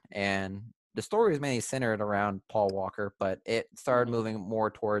forward, and the story was mainly centered around Paul Walker, but it started Mhm. moving more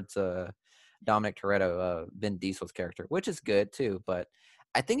towards Dominic Toretto, Vin Diesel's character, which is good too. But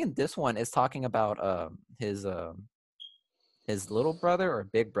I think in this one, it's talking about his little brother or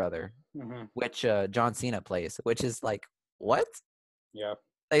big brother, Mhm. which John Cena plays, which is like what? Yeah.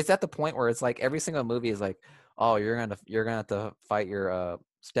 It's at the point where it's like every single movie is like, oh, you're gonna have to fight your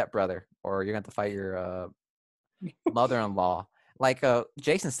stepbrother, or you're gonna have to fight your mother-in-law. Like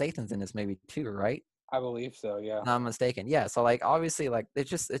Jason Statham's in this movie too, right? I believe so. Yeah. Not mistaken. Yeah. So like obviously like it's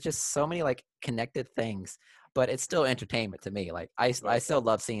just so many like connected things, but it's still entertainment to me. Like I Right. still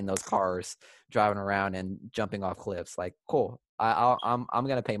love seeing those cars driving around and jumping off cliffs. Like cool. I'm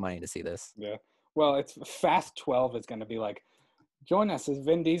gonna pay money to see this. Yeah. Well, it's Fast 12 is going to be like, join us as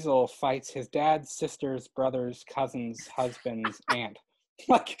Vin Diesel fights his dad's sister's brother's cousin's husband's aunt.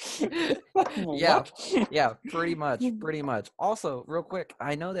 Like, Yeah, what? yeah, pretty much, pretty much. Also, real quick,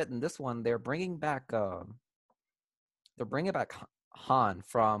 I know that in this one they're bringing back Han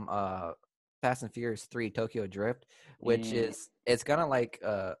from Fast and Furious 3 Tokyo Drift, which Mm, is it's gonna like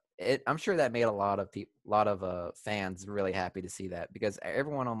I'm sure that made a lot of fans really happy to see that, because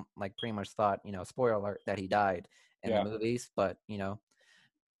everyone like pretty much thought, spoiler alert, that he died in the yeah. movies, but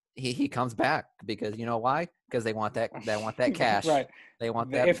he comes back because you know why? Because they want that cash. Right. They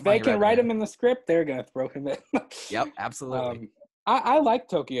want that If they money can write revenue. him in the script, they're going to throw him in. Yep, absolutely. um, I like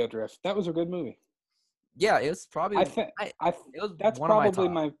Tokyo Drift. That was a good movie. Yeah, it was I probably think I I it was that's one of my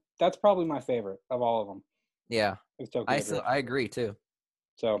probably top. my favorite of all of them. Yeah, Is Tokyo Drift. I agree too.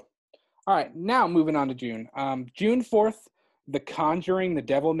 So, all right, now moving on to June. June 4th, The Conjuring, The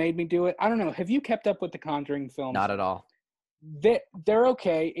Devil Made Me Do It. I don't know. Have you kept up with the Conjuring films? Not at all. They're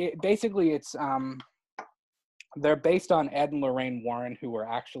okay. Basically, they're based on Ed and Lorraine Warren, who were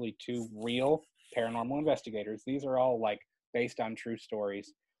actually two real paranormal investigators. These are all like based on true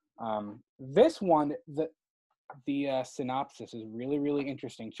stories. This one, the synopsis is really, really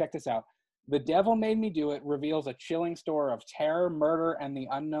interesting. Check this out. The Devil Made Me Do It reveals a chilling story of terror, murder, and the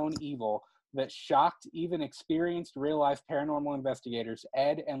unknown evil that shocked even experienced real-life paranormal investigators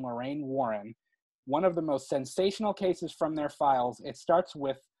Ed and Lorraine Warren. One of the most sensational cases from their files. It starts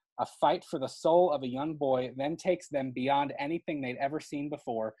with a fight for the soul of a young boy, then takes them beyond anything they'd ever seen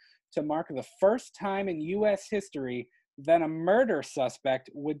before to mark the first time in U.S. history then a murder suspect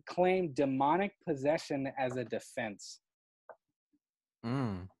would claim demonic possession as a defense.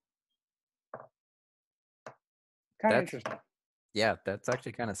 Mm, Kind of that's interesting. yeah, that's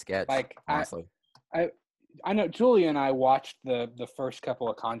actually kind of sketch, Like honestly. I I know Julia and I watched the first couple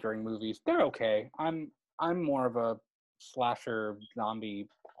of Conjuring movies. They're okay. I'm more of a slasher zombie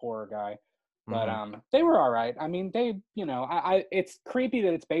horror guy, but Hmm. they were all right. I mean, I it's creepy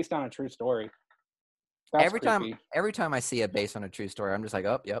that it's based on a true story. That's Every time, creepy. every time I see it based on a true story, I'm just like,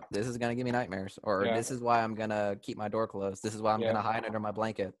 oh, yep, this is gonna give me nightmares, or Yeah, this is why I'm gonna keep my door closed. This is why I'm yeah. gonna hide under my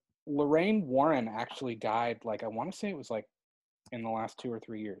blanket. Lorraine Warren actually died. Like I want to say it was like in the last 2 or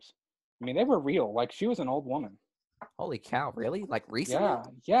 3 years. I mean, they were real. Like she was an old woman. Holy cow, really? Like recently? Yeah,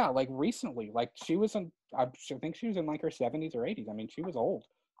 yeah. Like recently, like she was in. I think she was in like her 70s or 80s. I mean, she was old.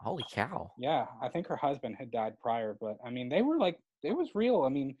 Holy cow. Yeah, I think her husband had died prior, but I mean, they were like it was real. I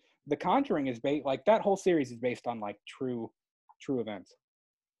mean, The Conjuring is based like that whole series is based on like true events.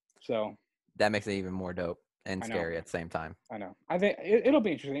 So That makes it even more dope and I know, scary at the same time. I know. I think it'll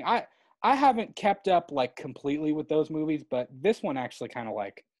be interesting. I haven't kept up like completely with those movies, but this one actually kind of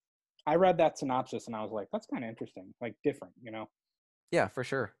like I read that synopsis and I was like, that's kind of interesting, like different, you know? Yeah, for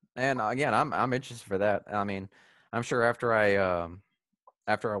sure. And again, I'm interested for that. I mean, I'm sure after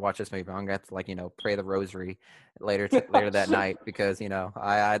I watch this movie, I'm gonna have to like pray the rosary later that night because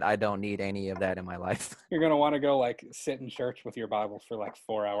I don't need any of that in my life. You're gonna want to go like sit in church with your Bible for like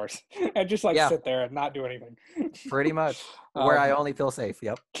 4 hours and just like Yeah, sit there and not do anything. pretty much where I only feel safe.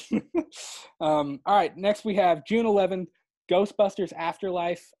 Yep. All right, next we have June 11th, Ghostbusters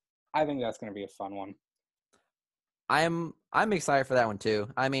Afterlife. I think that's gonna be a fun one. I'm excited for that one too.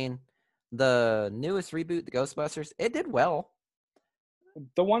 I mean, the newest reboot, the Ghostbusters, it did well.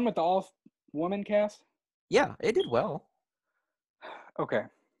 The one with the all-woman cast? Yeah, it did well. Okay.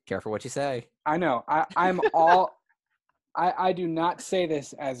 Careful what you say. I know. I'm all I do not say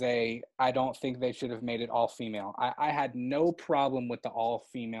this as I don't think they should have made it all female. I had no problem with the all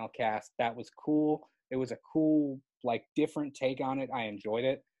female cast. That was cool. It was a cool, like different take on it. I enjoyed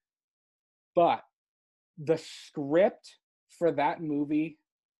it. But the script for that movie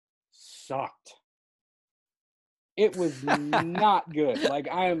sucked. It was not good. Like,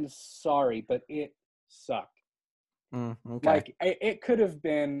 I am sorry, but it sucked. Okay. Like, it could have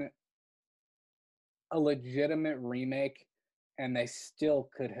been a legitimate remake, and they still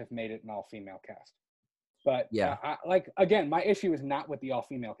could have made it an all-female cast. But yeah, like again, my issue is not with the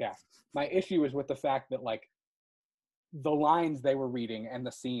all-female cast. My issue is with the fact that like the lines they were reading and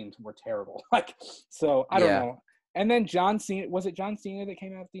the scenes were terrible. Like, so I don't know. And then John Cena, was it John Cena that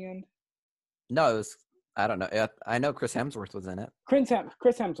came out at the end? No, it was. I don't know. I know Chris Hemsworth was in it. Chris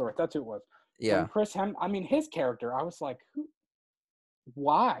Hemsworth, that's who it was. Yeah. I mean, his character, I was like,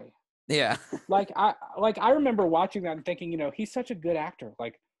 why? Yeah. like I remember watching that and thinking, he's such a good actor.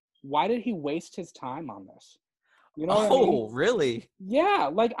 Like, why did he waste his time on this? You know what I mean? Really? Yeah.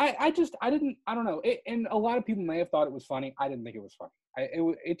 Like I don't know. And a lot of people may have thought it was funny. I didn't think it was funny.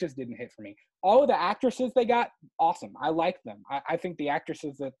 It just didn't hit for me. All of the actresses they got, awesome. I liked them. I think the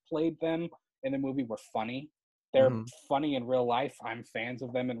actresses that played them in the movie were funny. They're funny in real life. I'm fans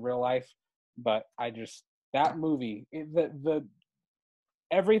of them in real life. But that movie, the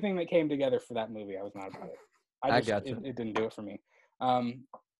everything that came together for that movie, I was not about it. I got you. It didn't do it for me.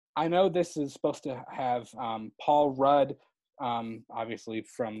 I know this is supposed to have Paul Rudd, obviously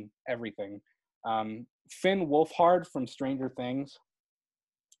from everything. Finn Wolfhard from Stranger Things.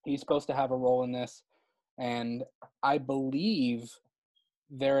 He's supposed to have a role in this. And I believe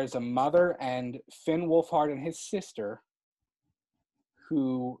there is a mother and Finn Wolfhard and his sister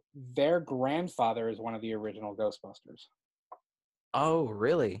who their grandfather is one of the original Ghostbusters. Oh,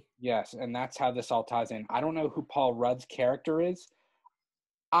 really? Yes, and that's how this all ties in. I don't know who Paul Rudd's character is.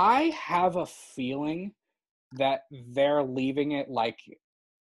 I have a feeling that they're leaving it like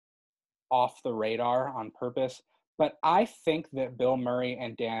off the radar on purpose, but I think that Bill Murray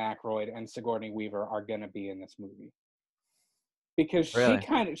and Dan Aykroyd and Sigourney Weaver are going to be in this movie. Because really?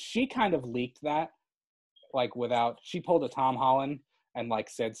 she kind of leaked that, like she pulled a Tom Holland and like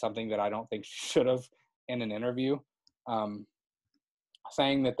said something that I don't think she should have in an interview.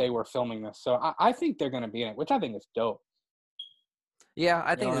 Saying that they were filming this. So I think they're going to be in it, which I think is dope. Yeah,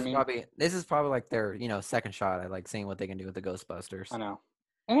 I think this is probably like their, second shot at like seeing what they can do with the Ghostbusters. I know.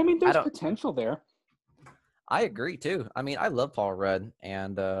 And I mean, there's potential there. I agree too. I mean, I love Paul Rudd,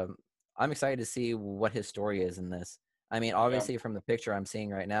 and I'm excited to see what his story is in this. I mean, obviously from the picture I'm seeing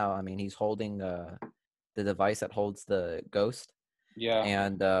right now, I mean, he's holding the device that holds the ghost. Yeah.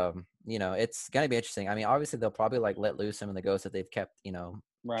 And it's gonna be interesting. I mean, obviously they'll probably like let loose some of the ghosts that they've kept,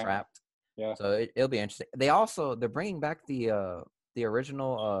 trapped. Yeah. So it'll be interesting. They're bringing back the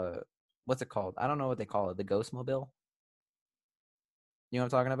original what's it called? I don't know what they call it. The Ghost Mobile. You know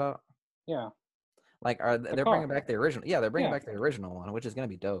what I'm talking about? Yeah. Like they're bringing back the original? Yeah, they're bringing back the original one, which is gonna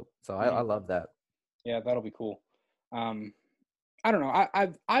be dope. So I love that. Yeah, that'll be cool. I don't know.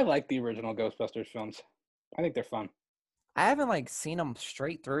 I like the original Ghostbusters films. I think they're fun. I haven't like seen them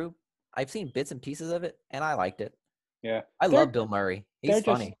straight through. I've seen bits and pieces of it, and I liked it. Yeah, I love Bill Murray. He's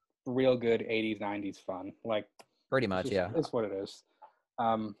funny. Just real good 80s, 90s fun. Like pretty much, yeah. It's what it is.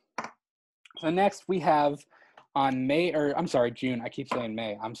 So next we have on June. I keep saying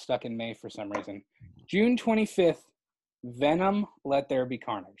May. I'm stuck in May for some reason. June 25th, Venom: Let There Be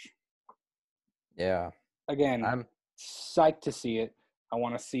Carnage. Yeah. Again, I'm psyched to see it. I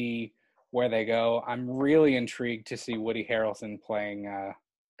want to see where they go. I'm really intrigued to see Woody Harrelson playing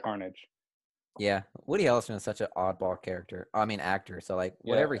Carnage. Yeah, Woody Harrelson is such an oddball actor. So like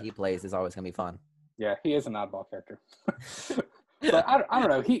whatever he plays is always gonna be fun. Yeah, he is an oddball character. But I don't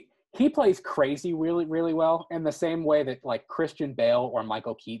know. He plays crazy really, really well in the same way that like Christian Bale or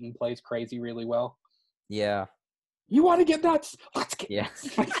Michael Keaton plays crazy really well. Yeah. You want to get nuts? Let's get Yeah.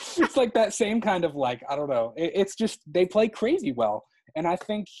 nuts. It's like that same kind of like, I don't know. It's just, they play crazy well. And I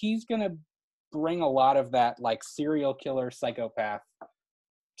think he's going to bring a lot of that like serial killer psychopath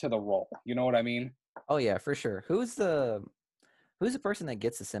to the role. You know what I mean? Oh yeah, for sure. Who's the person that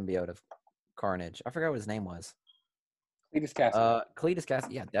gets the symbiote of Carnage? I forgot what his name was. Cletus Cassidy. Cletus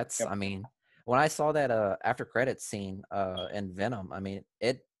Cassidy. Yeah, that's. Yep. I mean, when I saw that after credits scene in Venom, I mean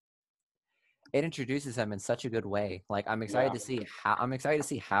it introduces him in such a good way. Like I'm excited Yeah. to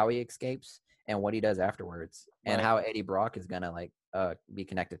see how he escapes and what he does afterwards, and Right. how Eddie Brock is gonna like be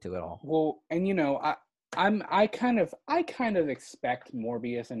connected to it all. Well, and you know, I kind of expect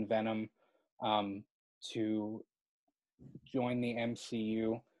Morbius and Venom to join the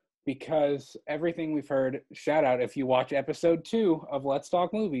MCU because everything we've heard, shout out if you watch episode 2 of Let's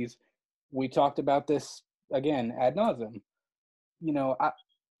Talk Movies, we talked about this again ad nauseum. You know,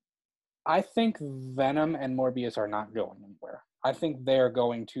 I think Venom and Morbius are not going anywhere. I think they're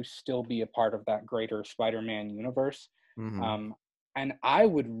going to still be a part of that greater Spider-Man universe. Mm-hmm. Um, and I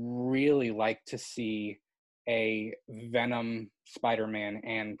would really like to see a Venom, Spider-Man,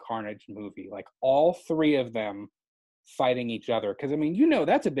 and Carnage movie. Like all three of them fighting each other. Because, I mean, you know,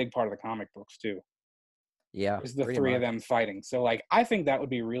 that's a big part of the comic books, too, Yeah, is the pretty three of much. them fighting. So, like, I think that would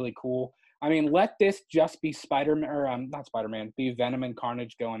be really cool. I mean, let this just be Spider-Man, or not Spider-Man, be Venom and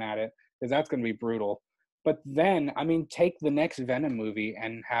Carnage going at it, because that's going to be brutal. But then, I mean, take the next Venom movie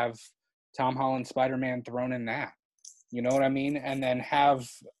and have Tom Holland Spider-Man thrown in that. You know what I mean? And then have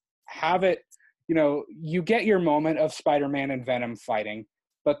it, you know, you get your moment of Spider-Man and Venom fighting,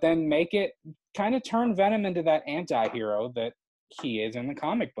 but then make it kind of turn Venom into that anti-hero that he is in the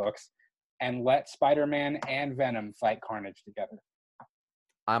comic books, and let Spider-Man and Venom fight Carnage together.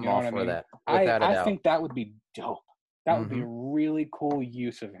 I'm You know all what I for mean? that, without a I doubt. think that would be dope. That would be Mm-hmm. a really cool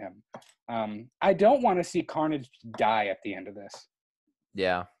use of him. I don't want to see Carnage die at the end of this,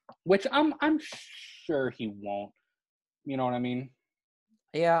 Yeah. which I'm sure he won't. You know what I mean?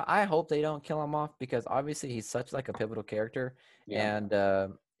 Yeah, I hope they don't kill him off because obviously he's such like a pivotal character, Yeah.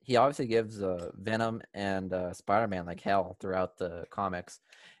 and he obviously gives Venom and Spider-Man like hell throughout the comics,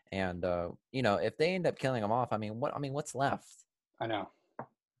 and you know if they end up killing him off, I mean what's left? I know. I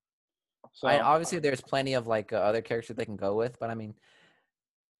So obviously there's plenty of like other characters they can go with, but I mean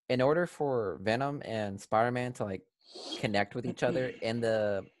in order for Venom and Spider-Man to like connect with each other in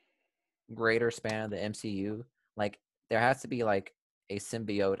the greater span of the MCU, like there has to be like a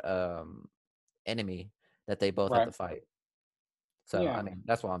symbiote enemy that they both have right. to fight. So Yeah. I mean,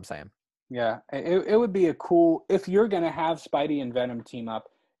 that's what I'm saying. Yeah. It would be a cool, if you're gonna have Spidey and Venom team up,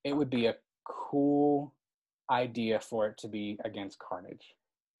 it would be a cool idea for it to be against Carnage.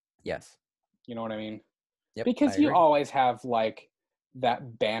 Yes. You know what I mean? Yep. I Because you agree. always have like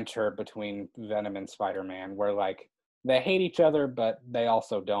that banter between Venom and Spider-Man where like they hate each other but they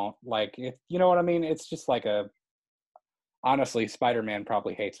also don't. Like it, you know what I mean? It's just like a, honestly, Spider-Man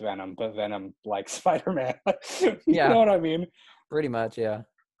probably hates Venom, but Venom likes Spider-Man. You Yeah. know what I mean? Pretty much. Yeah.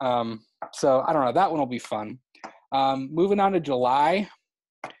 Um, so I don't know. That one will be fun. Moving on to July,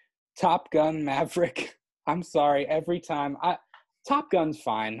 Top Gun Maverick. I'm sorry. Every time Top Gun's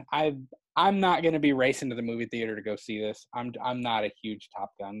fine. I'm not going to be racing to the movie theater to go see this. I'm not a huge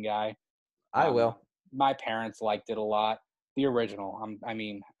Top Gun guy. I will. My parents liked it a lot. The original.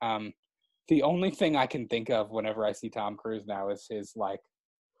 The only thing I can think of whenever I see Tom Cruise now is his like,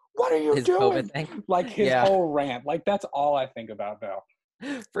 "What are you His COVID doing?" thing. Like his Yeah. whole rant. Like that's all I think about now.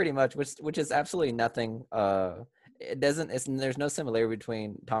 Pretty much. Which is absolutely nothing. It doesn't. There's no similarity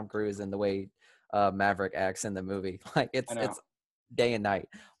between Tom Cruise and the way Maverick acts in the movie. Like I know. it's day and night.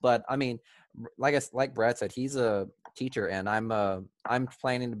 But I mean, like Brad said, he's a teacher, and I'm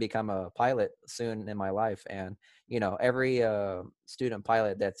planning to become a pilot soon in my life. And you know, every student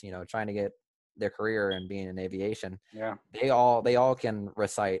pilot that's trying to get their career and being in aviation, Yeah. they all can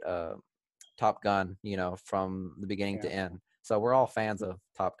recite Top Gun, from the beginning Yeah. to end. So we're all fans of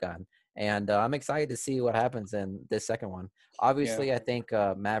Top Gun. And I'm excited to see what happens in this second one. Yeah. Obviously, I think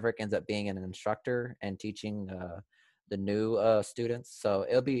Maverick ends up being an instructor and teaching the new students. So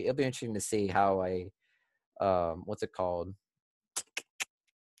it'll be interesting to see how what's it called,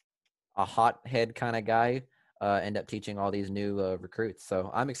 a hothead kind of guy end up teaching all these new recruits. So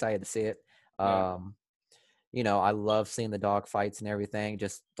I'm excited to see it. Yeah. Um, I love seeing the dog fights and everything.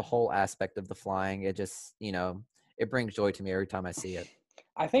 Just the whole aspect of the flying. It just it brings joy to me every time I see it.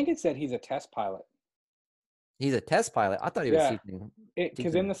 I think it said he's a test pilot. He's a test pilot. I thought he was Yeah. teaching.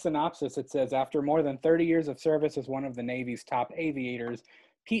 Because in the synopsis it says after more than 30 years of service as one of the Navy's top aviators,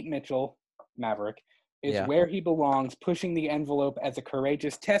 Pete Mitchell, Maverick, is Yeah. where he belongs, pushing the envelope as a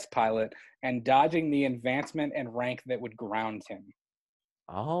courageous test pilot and dodging the advancement and rank that would ground him.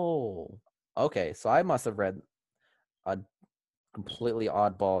 Oh, okay. So I must have read a completely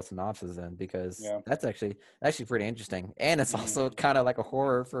oddball synopsis then, because Yeah. that's actually pretty interesting, and it's Mhm. also kind of like a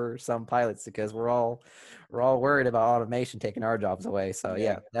horror for some pilots because we're all worried about automation taking our jobs away. So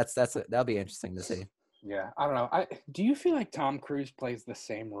Yeah. yeah, that'll be interesting to see. Yeah. I don't know. Do you feel like Tom Cruise plays the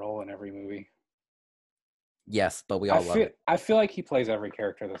same role in every movie? Yes, but we all love it. I feel like he plays every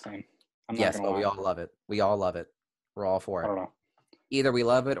character the same. I'm not Yes, gonna but we lie. all love it. We all love it. We're all for I it. don't know. Either we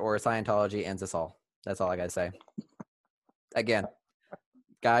love it or Scientology ends us all. That's all I gotta say. Again,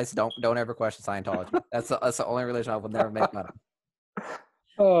 guys, don't ever question Scientology. That's the only religion I will never make fun of.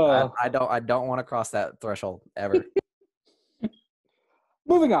 I, Oh, I don't I don't want to cross that threshold ever.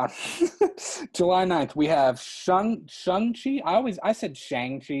 moving on. July 9th, we have Shang-Chi. I said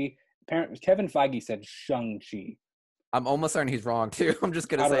Shang-Chi. Apparently, Kevin Feige said Shang-Chi. I'm almost certain he's wrong too. I'm just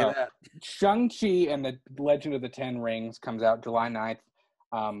gonna I don't say know. that. Shang-Chi and the Legend of the Ten Rings comes out July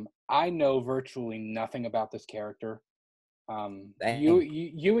 9th. I know virtually nothing about this character. Dang.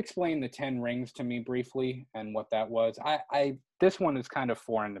 You explained the Ten Rings to me briefly and what that was. I this one is kind of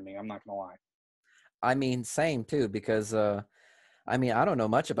foreign to me. I'm not gonna lie. I mean, same too, because I mean, I don't know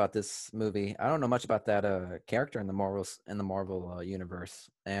much about this movie. I don't know much about that character in the Marvel universe,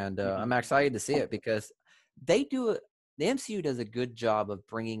 and Hmm. I'm excited to see it because they do the MCU does a good job of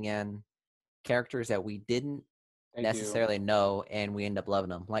bringing in characters that we didn't They do. necessarily know, and we end up loving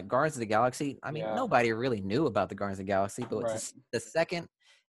them. Like Guardians of the Galaxy. I mean, Yeah. nobody really knew about the Guardians of the Galaxy, but Right. the second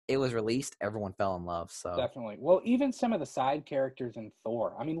it was released, everyone fell in love. So Definitely. Well, even some of the side characters in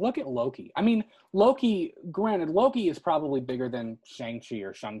Thor. I mean, look at Loki. I mean, Loki, granted, Loki is probably bigger than Shang-Chi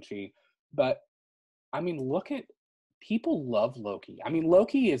or Shang-Chi, but I mean, look at people love Loki. I mean,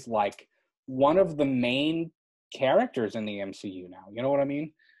 Loki is like one of the main characters in the MCU now. You know what I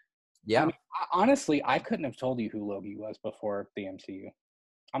mean? I yeah, mean, honestly, I couldn't have told you who Loki was before the MCU.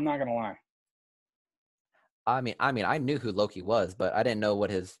 I'm not gonna lie. I mean, I knew who Loki was, but I didn't know what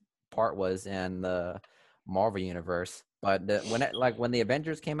his part was in the Marvel universe. But when the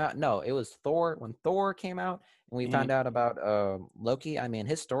Avengers came out, no, it was Thor. When Thor came out, and we Mhm. found out about Loki. I mean,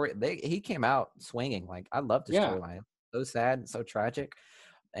 his story, he came out swinging. Like I loved his Yeah, storyline. So sad, so tragic,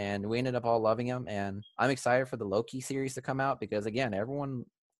 and we ended up all loving him. And I'm excited for the Loki series to come out because again, everyone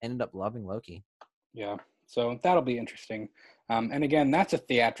ended up loving Loki. yeah. So that'll be interesting. And again, that's a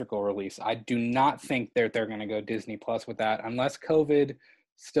theatrical release. I do not think they're going to go Disney Plus with that unless COVID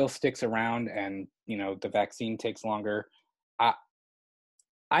still sticks around and the vaccine takes longer. I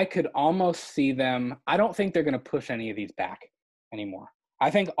I could almost see them. I don't think they're going to push any of these back anymore.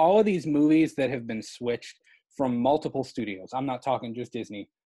 I think all of these movies that have been switched from multiple studios. I'm not talking just Disney.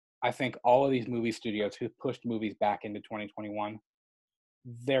 I think all of these movie studios who pushed movies back into 2021,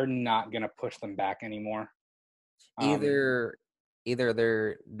 they're not going to push them back anymore. Um,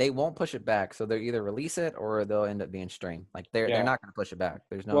 Either they won't push it back, so they'll either release it or they'll end up being streamed. Like they're yeah. not going to push it back.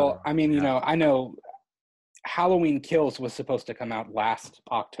 There's no other Well, I option mean, they have. I know Halloween Kills was supposed to come out last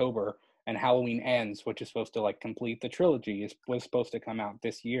October, and Halloween Ends, which is supposed to like complete the trilogy, was supposed to come out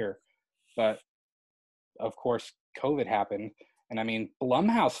this year. But of course, COVID happened. And I mean,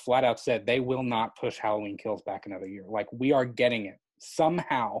 Blumhouse flat out said they will not push Halloween Kills back another year. Like, we are getting it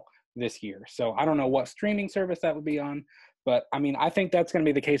somehow this year. So I don't know what streaming service that would be on. But I mean, I think that's going to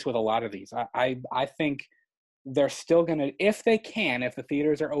be the case with a lot of these. I think they're still going to, if they can, if the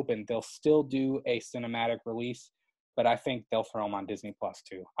theaters are open, they'll still do a cinematic release. But I think they'll throw them on Disney Plus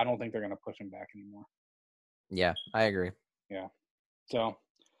too. I don't think they're going to push them back anymore. Yeah, I agree. Yeah. So,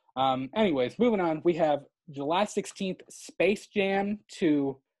 anyways, moving on, we have July 16th, Space Jam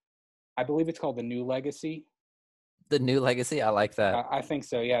 2. I believe it's called The New Legacy. The New Legacy, I like that. I think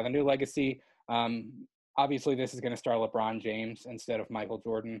so. Yeah, The New Legacy. Um, obviously, this is going to star LeBron James instead of Michael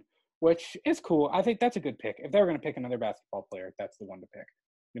Jordan, which is cool. I think that's a good pick. If they were going to pick another basketball player, that's the one to pick.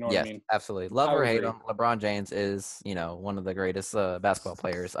 You know what I Yes, mean? absolutely. Love I would or hate agree. him, LeBron James is, one of the greatest basketball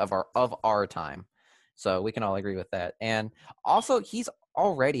players of our time. So we can all agree with that. And also, he's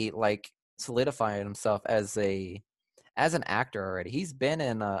already like solidifying himself as an actor already. He's been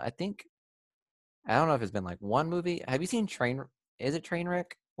in I think I don't know if it's been like one movie. Have you seen Train? Is it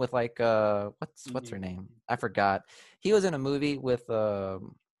Trainwreck with like what's her name? Mm, I forgot. He was in a movie with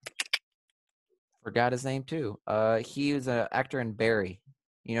forgot his name too. He was an actor in Barry.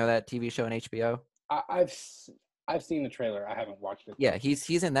 You know that TV show on HBO? I, I've s- I've seen the trailer. I haven't watched it Yeah, though.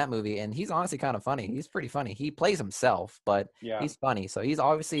 he's in that movie, and he's honestly kind of funny. He's pretty funny. He plays himself, but Yeah, he's funny. So he's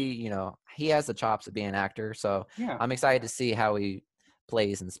obviously, he has the chops of being an actor. So yeah. I'm excited to see how he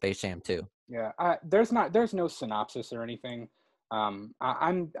plays in Space Jam 2. Yeah, there's no synopsis or anything. I'm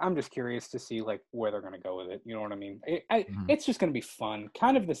just curious to see like where they're gonna go with it. You know what I mean? Mhm. It's just gonna be fun,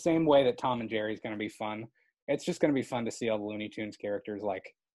 kind of the same way that Tom and Jerry's gonna be fun. It's just gonna be fun to see all the Looney Tunes characters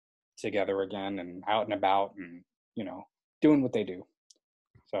like together again and out and about and you know doing what they do.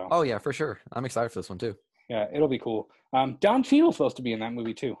 So Oh yeah, for sure. I'm excited for this one too. yeah, it'll be cool. Don Cheadle's supposed to be in that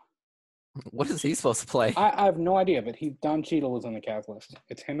movie too. What is he supposed to play? I have no idea, but Don Cheadle is on the cast list.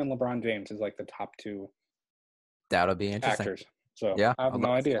 It's him and LeBron James is like the top two That'll be interesting. actors. So Yeah, I have I'd no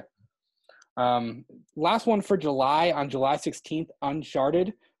love to see idea. it. Last one for July, on July 16th,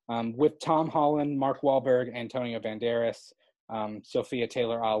 Uncharted, with Tom Holland, Mark Wahlberg, Antonio Banderas, Sophia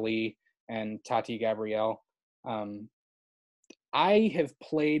Taylor Ali, and Tati Gabrielle. Um, I have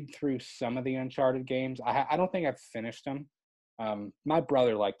played through some of the Uncharted games. I don't think I've finished them. My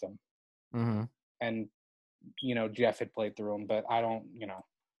brother liked them, Mhm. and Jeff had played through them, but I don't.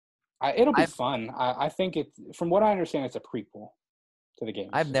 It'll be I've fun. I think it's, from what I understand, it's a prequel to the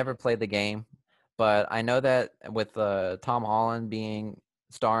I've games. never played the game, but I know that with Tom Holland being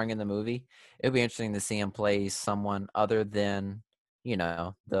starring in the movie, it'd be interesting to see him play someone you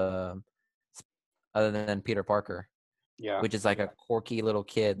know, the other than Peter Parker, Yeah, which is like a quirky little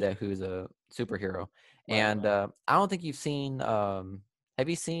kid who's a superhero. right. And I don't think you've seen. Have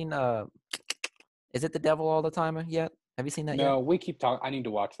you seen? Is it The Devil All the Time yet? Have you seen that yet? No, we keep talking. I need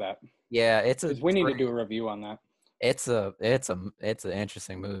to watch that Yeah, because we need to do a review on that. it's an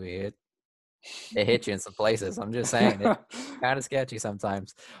interesting movie. It hits you in some places. I'm just saying it's kind of sketchy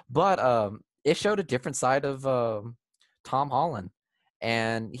sometimes, but it showed a different side of Tom Holland,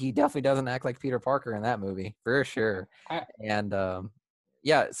 and he definitely doesn't act like Peter Parker in that movie for sure. I, And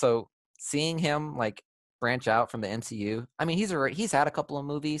yeah, so seeing him like branch out from the MCU, I mean, he's had a couple of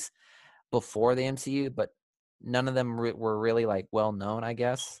movies before the MCU, but none of them were really like well known, I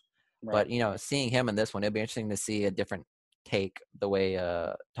guess. right. But seeing him in this one, it'd be interesting to see a different take the way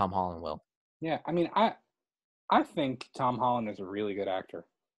Tom Holland will. Yeah, I mean, I think Tom Holland is a really good actor,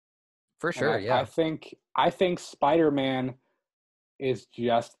 For and sure, I yeah. think Spider-Man is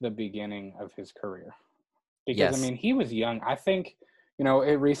just the beginning of his career because I Yes. mean he was young. I think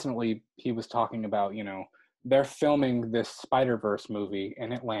it recently he was talking about they're filming this Spider-Verse movie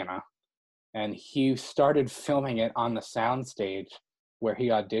in Atlanta, and he started filming it on the soundstage where he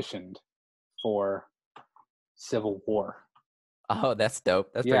auditioned for Civil War. Oh, that's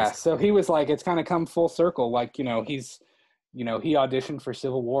dope. That's pretty Yeah, sweet. so he was like, it's kind of come full circle. Like, he auditioned for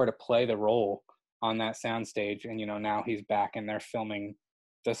Civil War to play the role on that soundstage, and now he's back, and they're filming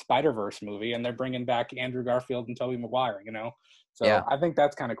the Spider-Verse movie, and they're bringing back Andrew Garfield and Tobey Maguire. So Yeah. I think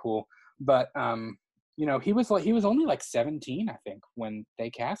that's kind of cool. But he was only like 17, I think, when they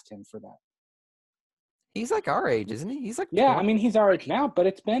cast him for that. He's like our age, isn't he? He's like Yeah, I 20. mean he's our age now, but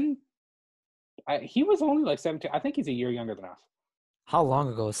he was only like 17. I think he's a year younger than us. How long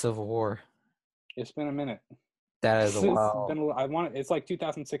ago was Civil War? It's been a minute. That is a It's while. been it's like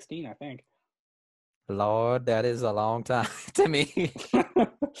 2016, I think. Lord, that is a long time to me.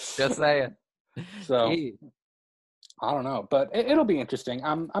 Just saying. So Gee. I don't know, but it'll be interesting.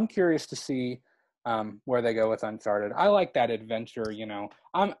 I'm curious to see where they go with Uncharted. I like that adventure.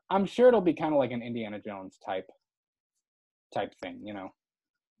 I'm sure it'll be kind of like an Indiana Jones type thing.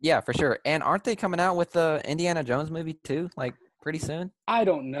 Yeah, for sure. And aren't they coming out with the Indiana Jones movie too? Like pretty soon? I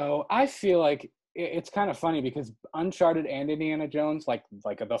don't know. I feel like it's kind of funny because Uncharted and Indiana Jones, like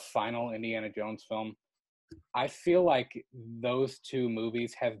the final Indiana Jones film, I feel like those two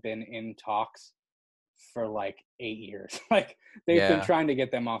movies have been in talks for like 8 years. Like they've been Yeah. trying to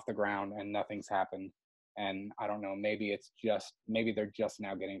get them off the ground and nothing's happened. And I don't know, maybe they're just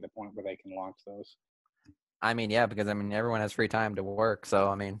now getting to the point where they can launch those. I mean, yeah, because I mean everyone has free time to work, so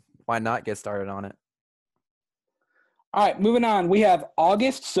I mean, why not get started on it? All right, moving on. We have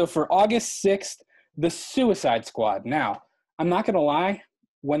August. So for August 6th, The Suicide Squad. Now, I'm not going to lie.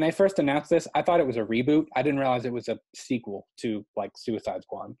 When they first announced this, I thought it was a reboot. I didn't realize it was a sequel to like Suicide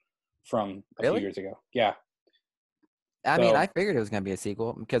Squad from a few Really? years ago. Yeah. I mean, So I figured it was going to be a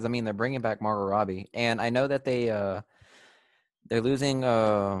sequel because I mean they're bringing back Margot Robbie, and I know that they're losing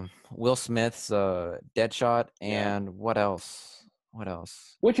Will Smith's Deadshot, yeah, and what else? What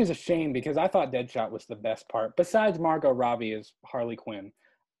else? which is a shame because I thought Deadshot was the best part. Besides Margot Robbie as Harley Quinn,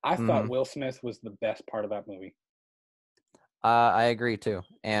 I thought Hmm. Will Smith was the best part of that movie. I agree too,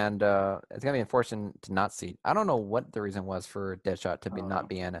 and it's gonna be unfortunate to not see. I don't know what the reason was for Deadshot to I be don't not know.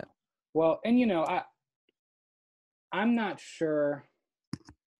 be in it. Well, and I'm not sure.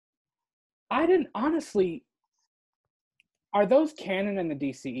 I didn't honestly. Are those canon in the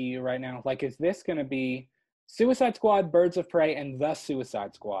DCEU right now? Like, is this going to be Suicide Squad, Birds of Prey, and the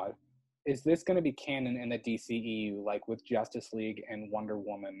Suicide Squad? is this going to be canon in the DCEU, like with Justice League and Wonder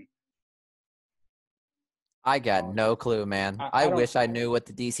Woman? I got no clue, man. I I don't. wish I knew what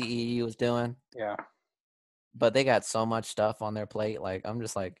the DCEU was doing, Yeah. but they got so much stuff on their plate. Like, I'm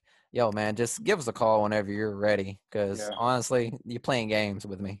just like, yo, man, just give us a call whenever you're ready. Because Yeah. honestly, you're playing games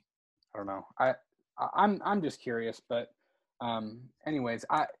with me. I don't know. I'm just curious, but anyways,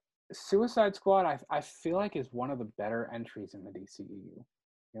 Suicide Squad I feel like is one of the better entries in the DCEU.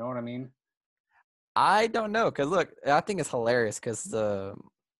 You know what I mean? I don't know, because look, I think it's hilarious because the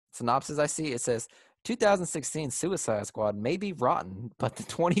synopsis I see, it says 2016 Suicide Squad may be rotten, but the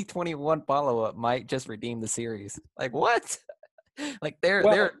 2021 follow-up might just redeem the series. Like, what? Like, they're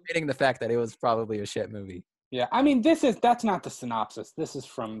Well, admitting the fact that it was probably a shit movie. yeah. I mean, that's not the synopsis. This is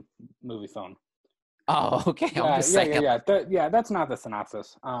from Movie Phone. Oh, okay. I'm Yeah, just yeah, saying. yeah, yeah. Yeah, that's not the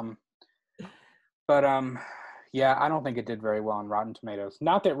synopsis. But yeah, I don't think it did very well on Rotten Tomatoes.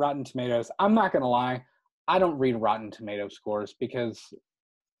 Not that Rotten Tomatoes, I'm not gonna lie, I don't read Rotten Tomato scores because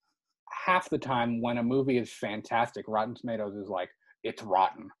half the time when a movie is fantastic, Rotten Tomatoes is like, it's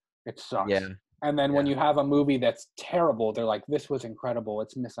rotten. It sucks. Yeah. And then when Yeah. you have a movie that's terrible, they're like, this was incredible.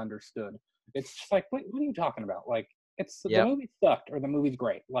 It's misunderstood. It's just like, what are you talking about? Like, it's the Yep. movie sucked or the movie's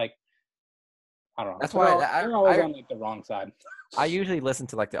great. Like, I don't know. That's They're why they're always on like the wrong side. I usually listen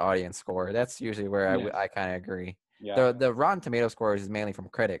to like the audience score. That's usually where Yeah. I kind of agree. Yeah. The Rotten Tomato scores is mainly from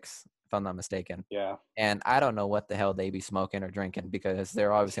critics, if I'm not mistaken. Yeah. And I don't know what the hell they be smoking or drinking because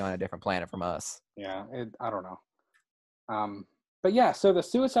they're obviously on a different planet from us. Yeah. I don't know. But yeah, so the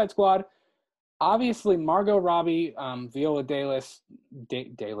Suicide Squad, obviously Margot Robbie, Viola Davis,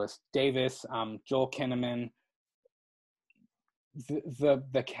 Joel Kinnaman.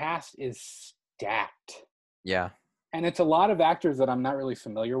 The cast is stacked, Yeah. and it's a lot of actors that I'm not really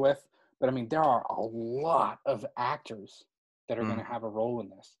familiar with. But I mean, there are a lot of actors that are going to have a role in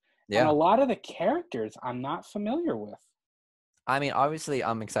this, and a Yeah. lot of the characters I'm not familiar with. I mean, obviously,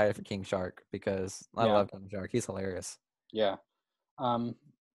 I'm excited for King Shark because I Yeah. love King Shark. He's hilarious. Yeah.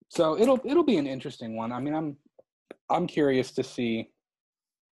 So it'll be an interesting one. I mean, I'm curious to see,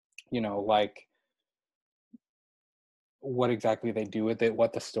 like what exactly they do with it,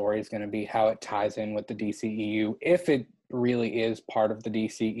 what the story is going to be, how it ties in with the DCEU, if it really is part of the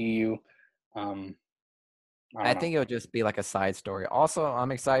DCEU. I think it would just be like a side story. Also,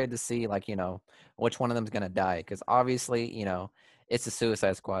 I'm excited to see like, which one of them is going to die because obviously, it's a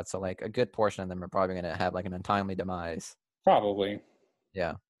Suicide Squad. So like a good portion of them are probably going to have like an untimely demise. Probably.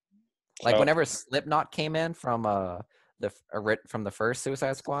 Yeah. Like So, whenever Slipknot came in from the first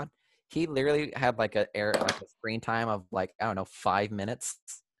Suicide Squad, he literally had like a screen time of like, I don't know, 5 minutes.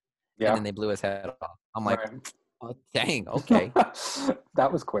 yeah. And then they blew his head off. I'm like, Right. oh, dang, okay.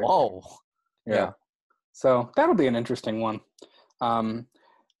 That was quick. Whoa. Yeah. So that'll be an interesting one.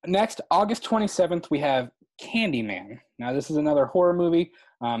 Next, August 27th, we have Candyman. Now, this is another horror movie.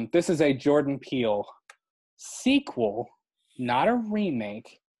 This is a Jordan Peele sequel, not a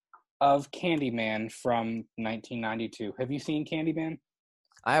remake, of Candyman from 1992. Have you seen Candyman?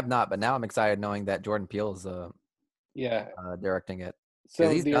 I have not, but now I'm excited knowing that Jordan Peele is directing it. So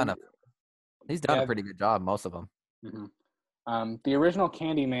He's done a pretty good job, most of them. Mm-hmm. The original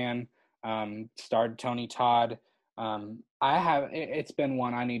Candyman starred Tony Todd. It's been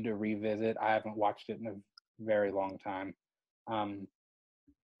one I need to revisit. I haven't watched it in a very long time.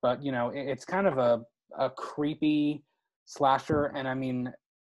 But it's kind of a creepy slasher, and I mean,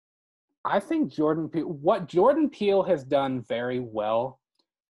 I think what Jordan Peele has done very well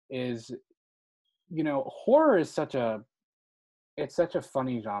is, horror is such a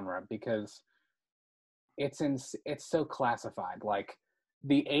funny genre because it's so classified. Like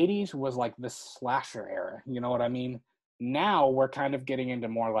the 80s was like the slasher era, you know what I mean? Now we're kind of getting into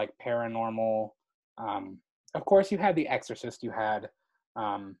more like paranormal. Of course, you had The Exorcist, you had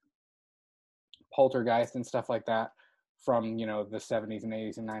Poltergeist and stuff like that from the 70s and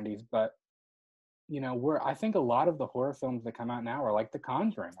 80s and 90s, but I think a lot of the horror films that come out now are like The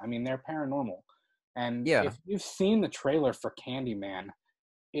Conjuring. I mean, they're paranormal. And if you've seen the trailer for Candyman,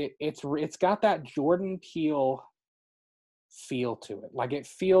 it's got that Jordan Peele feel to it. Like it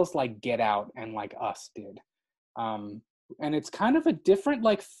feels like Get Out and like Us did. And it's kind of a different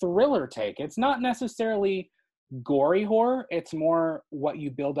like thriller take. It's not necessarily gory horror. It's more what you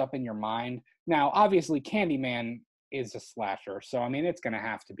build up in your mind. Now, obviously, Candyman is a slasher, so I mean, it's going to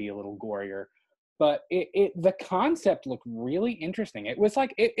have to be a little gorier. But the concept looked really interesting. It was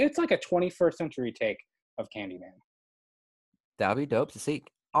like it's like a 21st century take of Candyman. That'd be dope to see.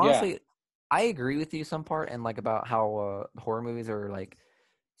 Honestly, I agree with you some part and like about how horror movies are like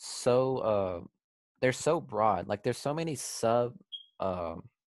so they're so broad. Like there's so many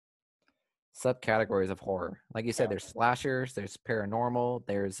subcategories of horror. Like you said, Yeah. there's slashers, there's paranormal,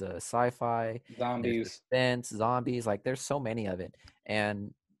 there's sci-fi, there's Zombies. suspense, zombies. Like there's so many of it,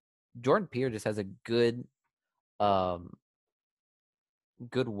 and Jordan Peele just has a um,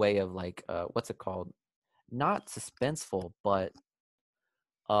 good way of like, what's it called? Not suspenseful, but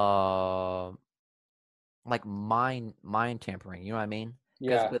uh, like mind tampering. You know what I mean?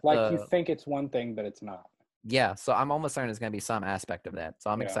 Because Yeah, with like you the think it's one thing, but it's not. yeah, so I'm almost certain there's gonna be some aspect of that. So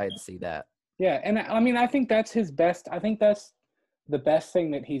I'm Yeah. excited to see that. Yeah, and I mean, I think that's his best. I think that's the best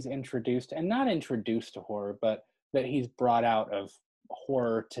thing that he's introduced, and not introduced to horror, but that he's brought out of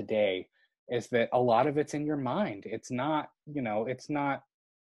horror today is that a lot of it's in your mind. It's not, it's not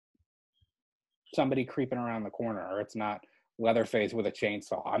somebody creeping around the corner, or it's not Leatherface with a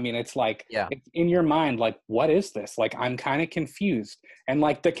chainsaw. I mean, it's like Yeah, it's in your mind. Like, what is this? Like, I'm kind of confused, and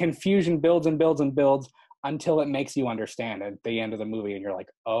like the confusion builds and builds and builds until it makes you understand at the end of the movie, and you're like,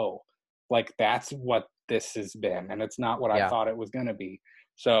 oh, like that's what this has been, and it's not what I yeah. thought it was going to be.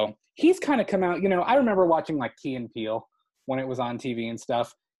 So he's kind of come out. I remember watching like Key and Peele when it was on TV and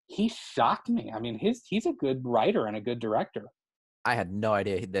stuff. He shocked me. I mean, he's a good writer and a good director. I had no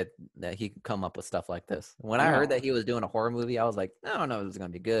idea that he could come up with stuff like this. When I heard No, that he was doing a horror movie, I was like, I don't know if this is gonna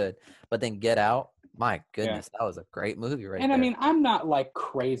be good. But then Get Out, my yeah. goodness, that was a great movie right And I there. mean, I'm not like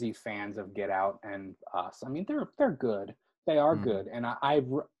crazy fans of Get Out and Us. I mean, they're good. They are Mhm. good. And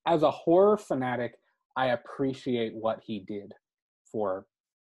as a horror fanatic, I appreciate what he did for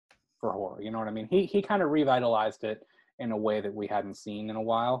horror. You know what I mean? He kind of revitalized it in a way that we hadn't seen in a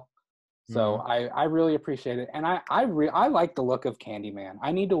while. So Mhm. I really appreciate it, and I like the look of Candyman.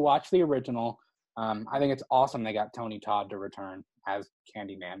 I need to watch the original. I think it's awesome they got Tony Todd to return as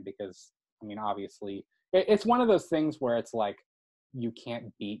Candyman because I mean obviously it's one of those things where it's like you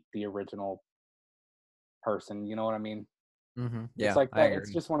can't beat the original person. You know what I mean? Mhm. It's Yeah, like I that. It's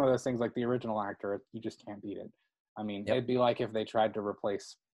agree. just one of those things like the original actor. You just can't beat it. I mean, Yep. it'd be like if they tried to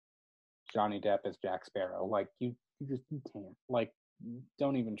replace Johnny Depp as Jack Sparrow. Like you can't. Like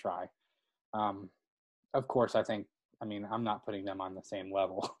don't even try. Um, of course, I mean, I'm not putting them on the same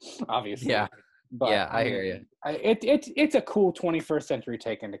level, Yeah. obviously, but Yeah, I I hear you. mean, it's a cool 21st century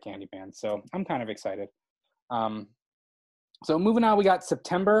take into Candyman, so I'm kind of excited. Um, so moving on, we got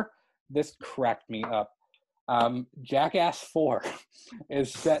September. This cracked me up. Jackass 4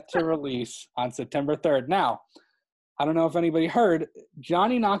 is set to release on September 3rd. Now, I don't know if anybody heard,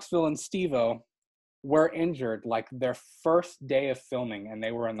 Johnny Knoxville and Steve-O were injured like their first day of filming, and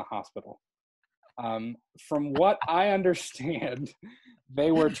they were in the hospital. From what I understand,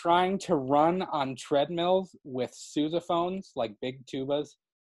 they were trying to run on treadmills with sousaphones, like big tubas,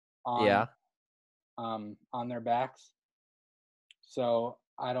 on Yeah. on their backs. So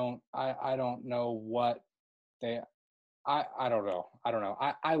I don't know what they I don't know. I don't know.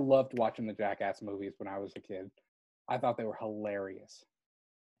 I loved watching the Jackass movies when I was a kid. I thought they were hilarious.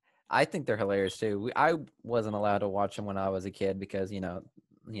 I think they're hilarious too. I wasn't allowed to watch them when I was a kid because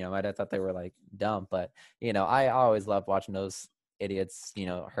my dad thought they were like dumb. But I always loved watching those idiots,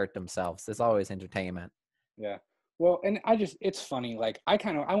 hurt themselves. It's always entertainment. Yeah. Well, and it's funny. Like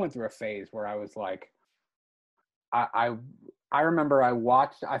I went through a phase where I was like, I, I I remember I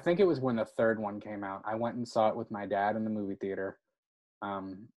watched. I think it was when the third one came out. I went and saw it with my dad in the movie theater,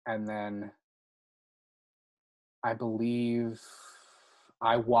 and then I believe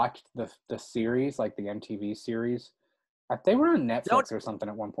I watched the series, like the MTV series. They were on Don't Netflix or something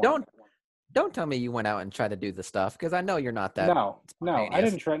at one point. don't don't tell me you went out and tried to do the stuff because I know you're not that No, no, I spontaneous.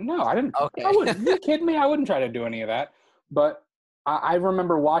 didn't try. No, I didn't. I Okay. wouldn't. You kidding me? I wouldn't try to do any of that. But I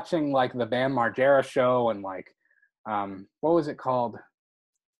remember watching like the Bam Margera show and like, what was it called?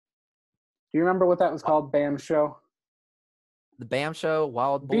 Do you remember what that was called? Bam show. The Bam Show,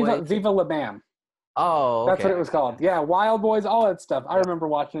 Wild Viva Boys. Viva La Bam. Oh, That's what okay. it I was got called. you. Yeah, Wild Boys, all that stuff. I Yep. remember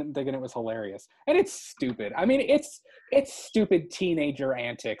watching it and thinking it was hilarious. And it's stupid. I mean, it's stupid teenager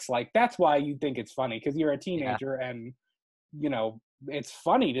antics. Like that's why you think it's funny because you're a Yeah. teenager and you know it's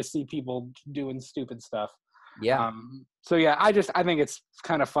funny to see people doing stupid stuff. Yeah. So yeah, I think it's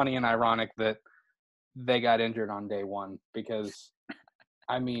kind of funny and ironic that they got injured on day one because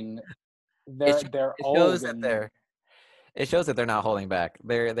I mean It they're sh- they're it shows old that and they're not holding back.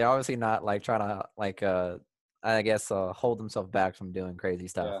 They're obviously not like trying to like I guess hold themselves back from doing crazy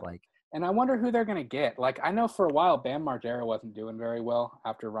stuff. yeah. Like And I wonder who they're gonna get. Like I know for a while Bam Margera wasn't doing very well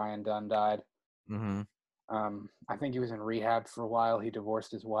after Ryan Dunn died. hmm I think he was in rehab for a while. He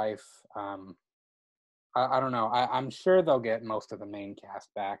divorced his wife. I don't know. I'm sure they'll get most of the main cast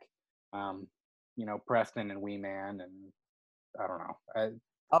back. Um, Preston and Wee Man, and I don't know.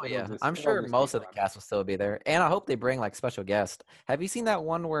 Oh yeah, I'm It'll sure just most keep of the running. cast will still be there, and I hope they bring like special guests. Have you seen that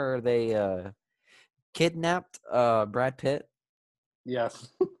one where they kidnapped Brad Pitt? Yes.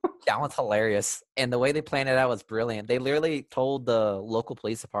 That one's hilarious, and the way they planned it out was brilliant. They literally told the local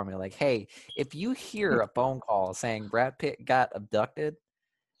police department, like, "Hey, if you hear a phone call saying Brad Pitt got abducted,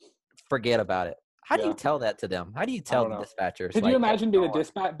 forget about it." How do you Yeah. tell that to them? How do you I tell don't the know. dispatchers, Could you like, "Hey, imagine don't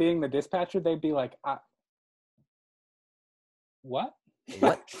worry." being the dispatcher? They'd be like, "What?"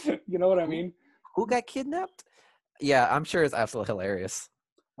 What? You know what I Who? mean? Who got kidnapped? Yeah, I'm sure it's absolutely hilarious.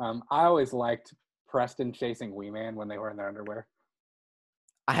 I always liked Preston chasing Wee Man when they were in their underwear.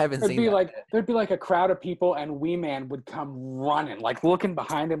 I haven't seen that. There'd be like a crowd of people, and Wee Man would come running, like looking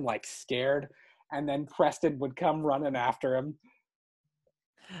behind him, like scared, and then Preston would come running after him.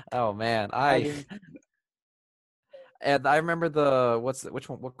 Oh man, I I just and I remember the which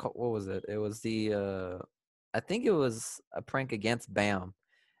one what was it? It was the I think it was a prank against Bam,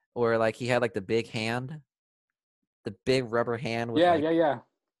 where like he had like the big hand, the big rubber hand with yeah, yeah, yeah.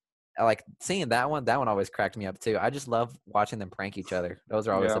 like seeing that one always cracked me up too. I just love watching them prank each other. Those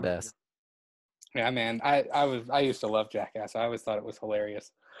are always the Yeah. best. Yeah, man. I used to love Jackass. I always thought it was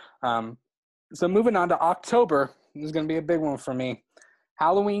hilarious. Um, so moving on to October, this is going to be a big one for me.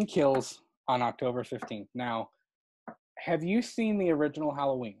 Halloween Kills on October 15th. Now, have you seen the original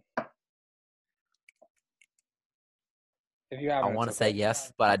Halloween? If you I haven't, it's want to say okay.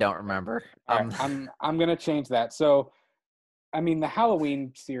 yes, but I don't remember. All right, I'm going to change that. So, I mean, the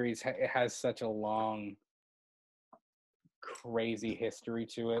Halloween series it has such a long, crazy history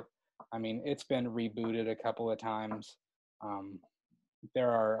to it. I mean, it's been rebooted a couple of times. Um,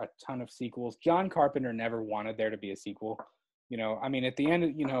 there are a ton of sequels. John Carpenter never wanted there to be a sequel. You know, I mean, at the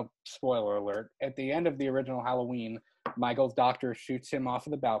end, spoiler alert, at the end of the original Halloween, Michael's doctor shoots him off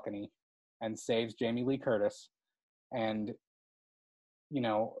of the balcony and saves Jamie Lee Curtis. And,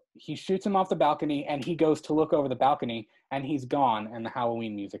 he shoots him off the balcony and he goes to look over the balcony and he's gone and the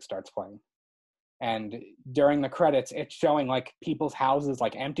Halloween music starts playing. And during the credits, it's showing like people's houses,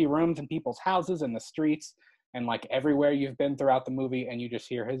 like empty rooms in people's houses and the streets and like everywhere you've been throughout the movie, and you just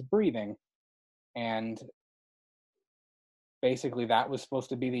hear his breathing. And basically that was supposed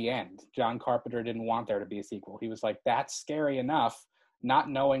to be the end. John Carpenter didn't want there to be a sequel. He was like, that's scary enough, not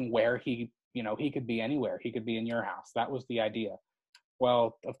knowing where he could be anywhere. He could be in your house. That was the idea.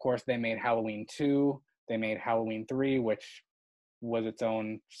 Well, of course, they made Halloween 2. They made Halloween 3, which was its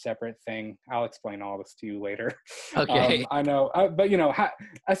own separate thing. I'll explain all this to you later. Okay. I know, but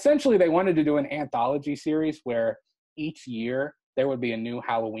essentially they wanted to do an anthology series where each year there would be a new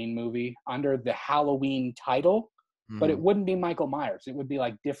Halloween movie under the Halloween title, but it Hmm. wouldn't be Michael Myers. It would be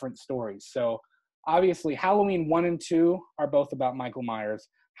like different stories. So obviously Halloween 1 and 2 are both about Michael Myers.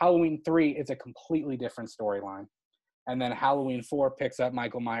 Halloween 3 is a completely different storyline. And then Halloween 4 picks up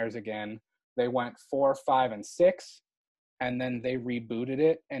Michael Myers again. They went 4, 5, and 6, and then they rebooted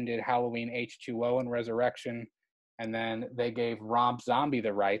it and did Halloween H2O and Resurrection. And then they gave Rob Zombie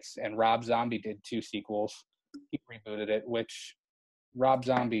the rights, and Rob Zombie did 2 sequels. He rebooted it, which Rob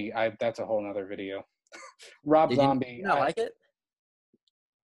Zombie, that's a whole nother video. Rob Did Zombie, you not like it?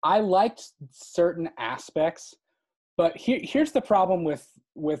 I liked certain aspects, but here's the problem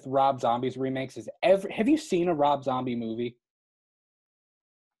with Rob Zombie's remakes is have you seen a Rob Zombie movie?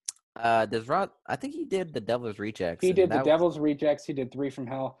 Does Rod? I think he did the Devil's Rejects, He and did The that was Devil's Rejects. He did Three from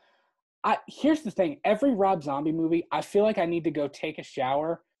Hell. Here's the thing. Every Rob Zombie movie, I feel like I need to go take a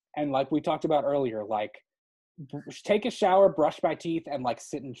shower and, like we talked about earlier, like take a shower, brush my teeth, and like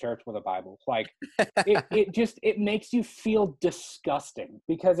sit in church with a Bible. Like it makes you feel disgusting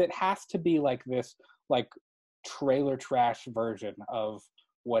because it has to be like this like trailer trash version of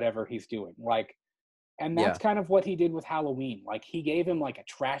whatever he's doing. Like, and that's yeah. kind of what he did with Halloween. Like he gave him like a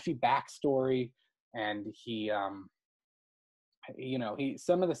trashy backstory, and he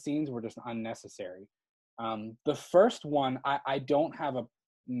some of the scenes were just unnecessary. The first one I don't have a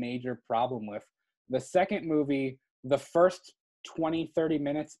major problem with. The second movie, the first 20-30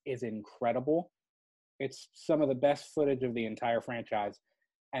 minutes is incredible. It's some of the best footage of the entire franchise.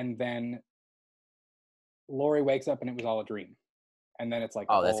 And then Laurie wakes up and it was all a dream. And then it's like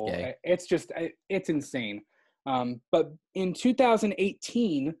Oh, that's gay. it's insane. But in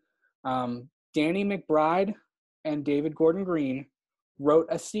 2018, Danny McBride and David Gordon Green wrote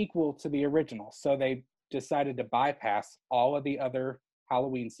a sequel to the original. So they decided to bypass all of the other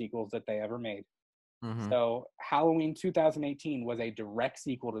Halloween sequels that they ever made. Hmm. So Halloween 2018 was a direct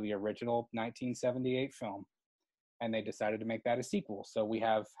sequel to the original 1978 film, and they decided to make that a sequel. So we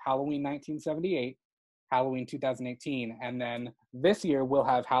have Halloween 1978, Halloween 2018, and then this year we'll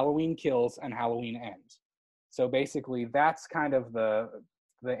have Halloween Kills and Halloween Ends. So basically, that's kind of the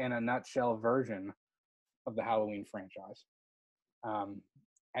the in a nutshell version of the Halloween franchise.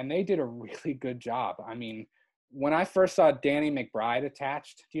 And they did a really good job. I mean, when I first saw Danny McBride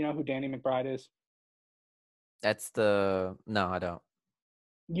attached, do you know who Danny McBride is? That's the no, I don't.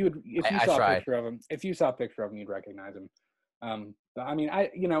 You would, if you I saw a tried. picture of him, if you saw a picture of him, you'd recognize him. But I mean, I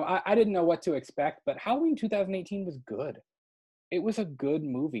didn't know what to expect, but Halloween 2018 was good. It was a good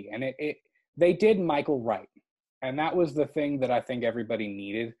movie, and they did Michael right, and that was the thing that I think everybody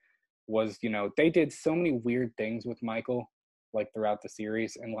needed. Was, they did so many weird things with Michael, like throughout the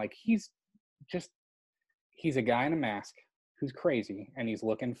series, and like he's a guy in a mask who's crazy, and he's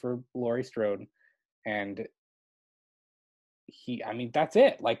looking for Laurie Strode, and I mean, that's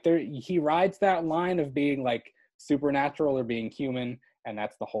it. Like he rides that line of being like supernatural or being human, and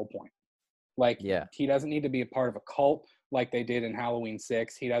that's the whole point. Like, Yeah. he doesn't need to be a part of a cult like they did in Halloween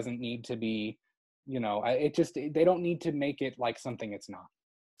 6. He doesn't need to be, they don't need to make it like something it's not.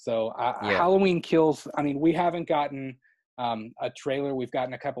 So Yeah. Halloween Kills, I mean, we haven't gotten a trailer. We've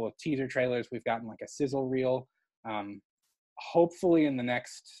gotten a couple of teaser trailers. We've gotten like a sizzle reel. Hopefully in the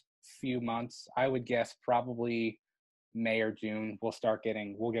next few months, I would guess probably May or June, we'll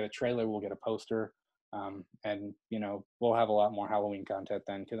get a trailer, we'll get a poster. And we'll have a lot more Halloween content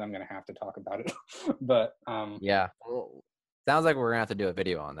then, because I'm gonna have to talk about it. But Yeah. Well, sounds like we're gonna have to do a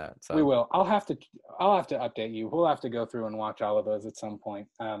video on that. So we will. I'll have to update you. We'll have to go through and watch all of those at some point.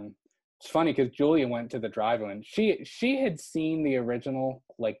 It's funny because Julia went to the drive-in. She had seen the original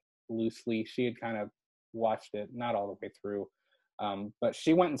like loosely. She had kind of watched it, not all the way through. But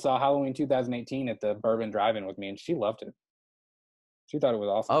she went and saw Halloween 2018 at the Bourbon Drive-In with me, and she loved it. She thought it was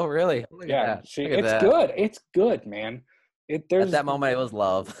awesome. Oh, really? Yeah, it's good. It's good, man. At that moment, it was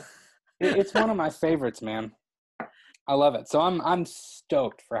love. It's one of my favorites, man. I love it. So I'm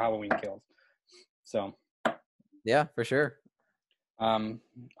stoked for Halloween Kills. So yeah, for sure.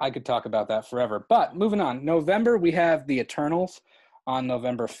 I could talk about that forever. But moving on, November we have The Eternals on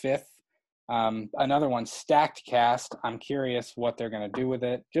November 5th. Another one, stacked cast. I'm curious what they're going to do with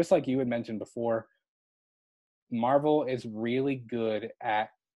it. Just like you had mentioned before, Marvel is really good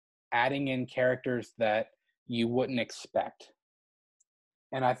at adding in characters that you wouldn't expect.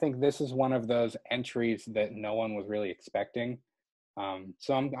 And I think this is one of those entries that no one was really expecting.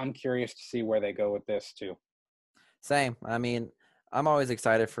 So I'm curious to see where they go with this too. Same. I mean, I'm always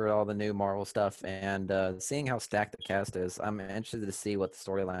excited for all the new Marvel stuff, and seeing how stacked the cast is, I'm interested to see what the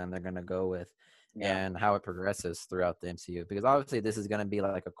storyline they're going to go with and how it progresses throughout the MCU. Because obviously this is going to be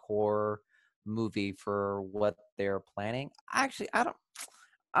like a core movie for what they're planning. Actually, I don't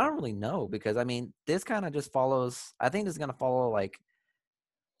really know, because I mean, this kind of just follows. I think this is going to follow like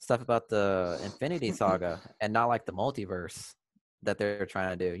stuff about the Infinity Saga and not like the multiverse that they're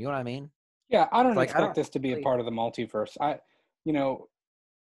trying to do. You know what I mean? Yeah, I don't expect this to be a part of the multiverse.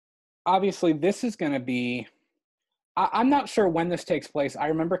 Obviously this is going to be, I'm not sure when this takes place. I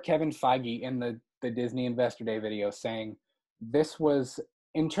remember Kevin Feige in the Disney Investor Day video saying this was,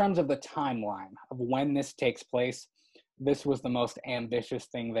 in terms of the timeline of when this takes place, this was the most ambitious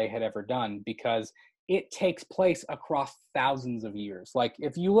thing they had ever done, because it takes place across thousands of years. Like,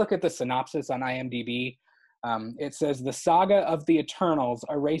 if you look at the synopsis on IMDb, it says, the saga of the Eternals,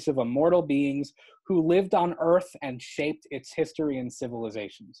 a race of immortal beings who lived on Earth and shaped its history and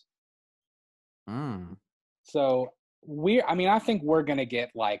civilizations. So I think we're going to get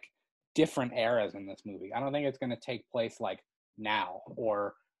like different eras in this movie. I don't think it's going to take place like now,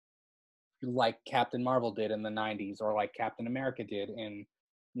 or like Captain Marvel did in the 90s, or like Captain America did in,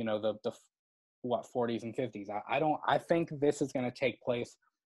 the 40s and 50s. I think this is going to take place,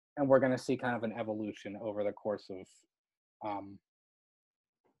 and we're going to see kind of an evolution over the course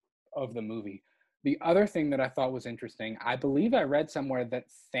of the movie. The other thing that I thought was interesting, I believe I read somewhere that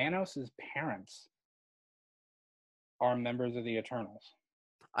Thanos' parents are members of the Eternals.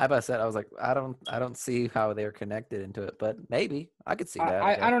 I was like, I don't see how they're connected into it, but maybe I could see that.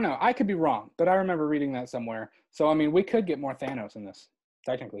 I don't know. I could be wrong, but I remember reading that somewhere. So I mean, we could get more Thanos in this,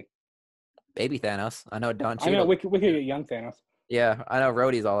 technically. Baby Thanos. I know Don Cheadle. I know we could get young Thanos. Yeah, I know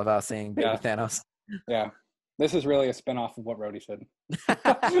Rhodey's all about seeing baby Thanos. Yeah, this is really a spinoff of what Rhodey said.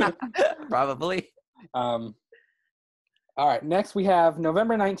 Probably. All right, next we have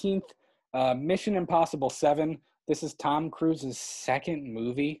November 19th, Mission Impossible 7. This is Tom Cruise's second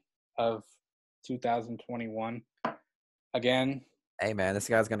movie of 2021. Again. Hey, man, this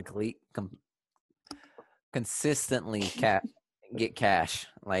guy's going to consistently get cash.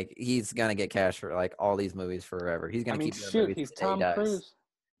 Like, he's going to get cash for, like, all these movies forever. He's going to keep doing movies. He's Tom Cruise.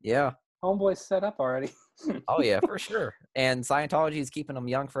 Yeah. Homeboy's set up already. Oh, yeah, for sure. And Scientology is keeping him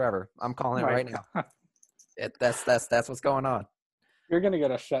young forever. I'm calling it right now. That's what's going on. You're gonna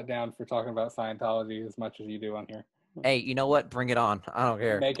get us shut down for talking about Scientology as much as you do on here, Hey, you know what? Bring it on. I don't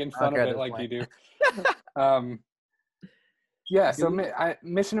care. making I don't fun care of at it this like point. you do. Um, yeah, so Dude,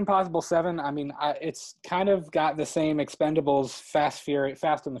 Mission Impossible 7. I mean, it's kind of got the same Expendables, Fast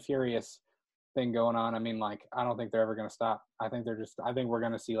and the Furious thing going on. I mean, like, I don't think they're ever gonna stop. I think we're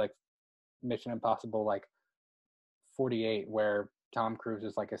gonna see like Mission Impossible like 48, where Tom Cruise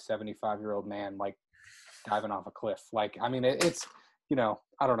is like a 75-year-old man, like diving off a cliff. Like, I mean, it's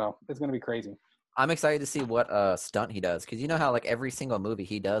I don't know. It's gonna be crazy. I'm excited to see what stunt he does because you know how like every single movie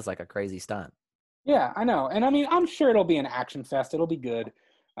he does like a crazy stunt. Yeah, I know, and I mean, I'm sure it'll be an action fest. It'll be good.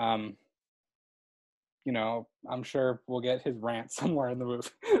 Um, I'm sure we'll get his rant somewhere in the movie.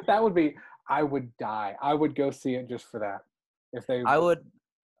 That would be. I would die. I would go see it just for that. If they I would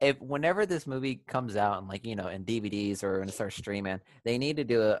if whenever this movie comes out and like in DVDs or when it starts streaming, they need to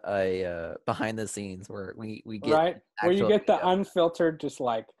do a behind the scenes where we get right where you actual get the video, unfiltered, just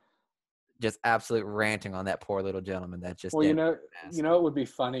like, just absolute ranting on that poor little gentleman that's just well, dead. what would be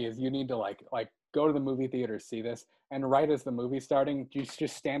funny is you need to like go to the movie theater, see this, and right as the movie's starting, you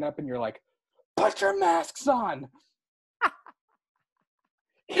just stand up and you're like, put your masks on.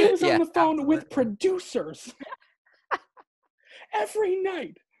 He was on Yeah, the phone with absolutely. producers every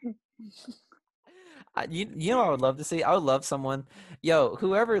night. You know what I would love to see? I would love someone,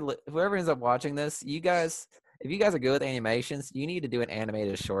 whoever ends up watching this, you guys, if you guys are good with animations, you need to do an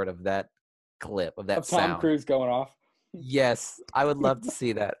animated short of that clip of that Of Tom sound. Cruise going off. Yes, I would love to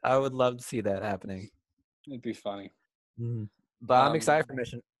see that. I would love to see that happening. It'd be funny. Mhm. But I'm Um, excited for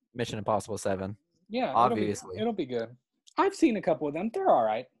Mission Impossible 7. yeah, Obviously. it'll be good. I've seen a couple of them. They're all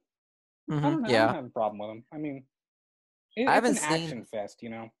right. I don't Yeah. have a problem with them. I mean, I it's haven't an seen action fest.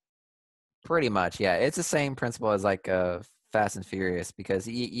 pretty much. Yeah, it's the same principle as like Fast and Furious because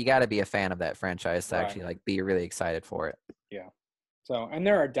you got to be a fan of that franchise to Right. actually like be really excited for it. Yeah. So, and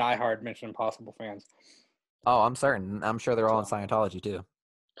there are diehard Mission Impossible fans. Oh, I'm certain. I'm sure they're all in So, Scientology too.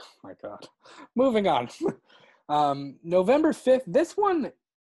 my God. Moving on. November 5th. This one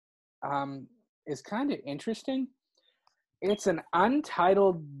is kind of interesting. It's an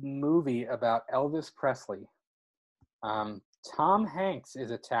untitled movie about Elvis Presley. Tom Hanks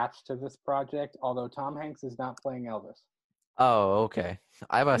is attached to this project, although Tom Hanks is not playing Elvis. Oh, okay.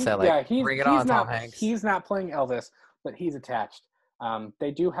 I must say, like, Yeah, bring it on, Tom Hanks. he's not playing Elvis, but he's attached.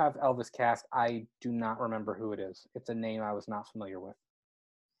 They do have Elvis cast. I do not remember who it is. It's a name I was not familiar with.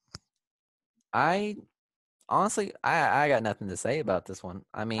 I honestly, I got nothing to say about this one.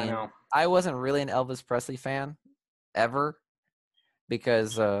 I I mean, know. I wasn't really an Elvis Presley fan ever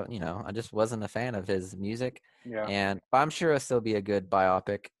because, I just wasn't a fan of his music. Yeah. But I'm sure it'll still be a good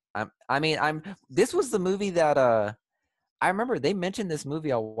biopic. This was the movie that, I remember they mentioned this movie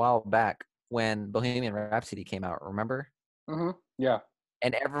a while back when Bohemian Rhapsody came out. Remember? Yeah.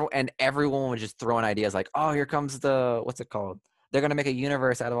 And everyone was just throwing ideas like, "Oh, here comes the what's it called? They're gonna make a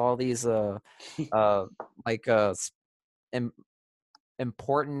universe out of all these uh like im-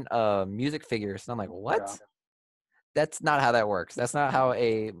 important music figures." And I'm like, Yeah. "What? That's not how that works. That's not how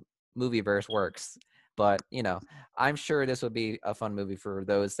a movie verse works." But I'm sure this would be a fun movie for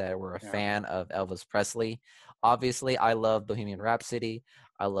those that were a Yeah. fan of Elvis Presley. Obviously, I love Bohemian Rhapsody.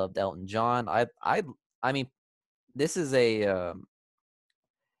 I loved Elton John. I mean, this is a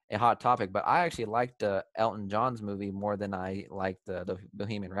hot topic, but I actually liked Elton John's movie more than I liked the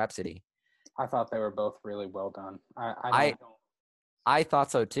Bohemian Rhapsody. I thought they were both really well done. I I don't. I thought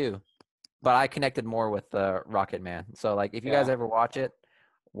so too, but I connected more with Rocket Man. So like, if you guys Yeah. ever watch it,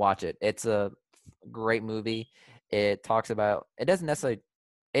 watch it. It's a great movie. It talks about it doesn't necessarily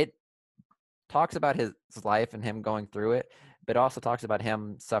it talks about his life and him going through it, but also talks about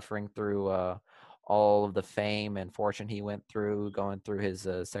him suffering through all of the fame and fortune he went through, going through his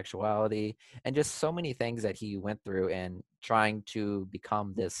sexuality, and just so many things that he went through and trying to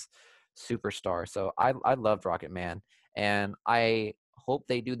become this superstar. So I loved Rocket Man, and I hope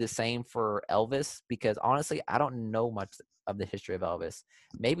they do the same for Elvis because honestly, I don't know much of the history of Elvis.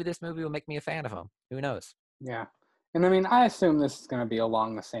 Maybe this movie will make me a fan of him. Who knows? Yeah. And I mean, I assume this is going to be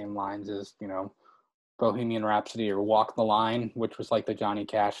along the same lines as, Bohemian Rhapsody or Walk the Line, which was like the Johnny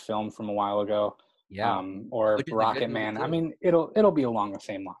Cash film from a while ago, Yeah, or which is a good Rocket movie Man. I too. mean, it'll be along the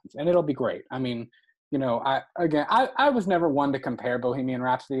same lines, and it'll be great. I mean, I was never one to compare Bohemian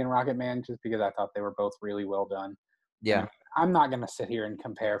Rhapsody and Rocket Man just because I thought they were both really well done. And Yeah. I'm not going to sit here and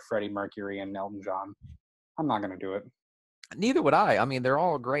compare Freddie Mercury and Elton John. I'm not going to do it. Neither would I. I mean, they're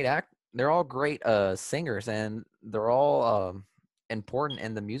all great they're all great singers and they're all important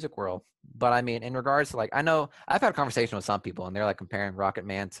in the music world. But I mean, in regards to like I know I've had a conversation with some people and they're like comparing Rocket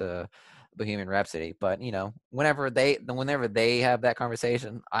Man to Bohemian Rhapsody. But whenever they have that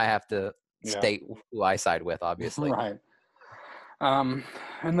conversation, I have to Yeah. state who I side with, obviously. Right.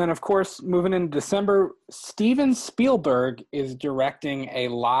 And then, of course, moving into December, Steven Spielberg is directing a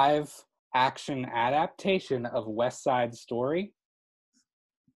live action adaptation of West Side Story,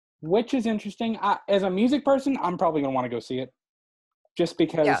 which is interesting. As a music person, I'm probably going to want to go see it just Yeah,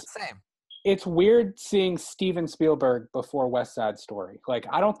 because same. it's weird seeing Steven Spielberg before West Side Story. Like,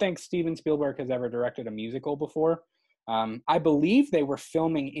 I don't think Steven Spielberg has ever directed a musical before. I believe they were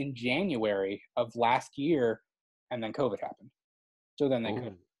filming in January of last year, and then COVID happened. So then they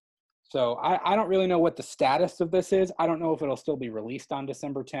couldn't. So I don't really know what the status of this is. I don't know if it'll still be released on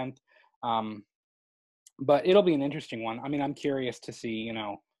December 10th. But it'll be an interesting one. I mean, I'm curious to see,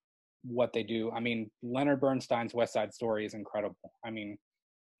 what they do. I mean, Leonard Bernstein's West Side Story is incredible. I mean,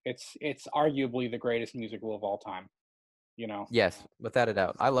 it's arguably the greatest musical of all time, Yes, without a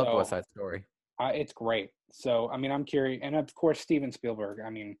doubt. I love So West Side Story. it's great. So, I mean, I'm curious. And of course, Steven Spielberg, I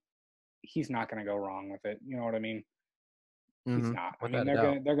mean, he's not going to go wrong with it. You know what I mean? He's not. I mean, Without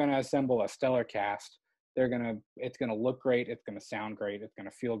a doubt. they're gonna assemble a stellar cast. It's gonna look great. It's gonna sound great. It's gonna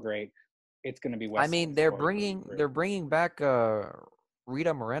feel great. It's gonna be West I Side mean, Story. they're bringing back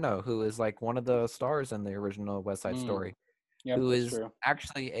Rita Moreno, who is like one of the stars in the original West Side Story, Yep, who that's is true.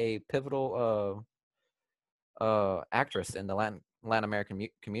 actually a pivotal actress in the Latin American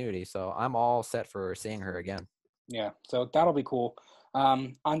community. So I'm all set for seeing her again. Yeah, so that'll be cool.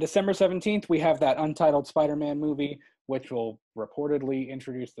 On December 17th, we have that untitled Spider-Man movie, which will reportedly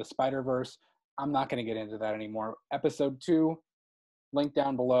introduce the Spider-Verse. I'm not going to get into that anymore. Episode 2, link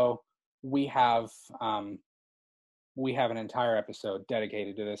down below. We have an entire episode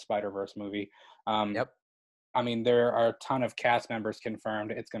dedicated to this Spider-Verse movie. Yep. I mean, there are a ton of cast members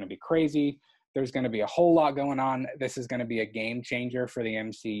confirmed. It's going to be crazy. There's going to be a whole lot going on. This is going to be a game changer for the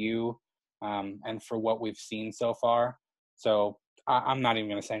MCU and for what we've seen so far. So I'm not even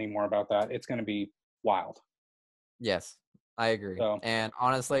going to say any more about that. It's going to be wild. Yes, I agree. So, and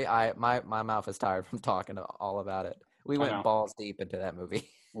honestly, my mouth is tired from talking all about it. We went balls deep into that movie.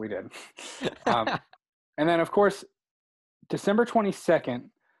 We did. And then, of course, December 22nd,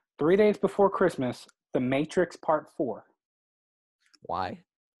 3 days before Christmas, The Matrix Part 4. Why?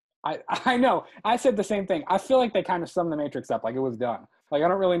 I know. I said the same thing. I feel like they kind of summed The Matrix up like it was done. Like, I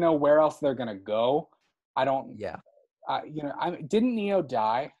don't really know where else they're going to go. I don't. Yeah. Didn't Neo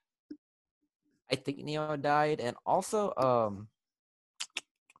die? I think Neo died. And also,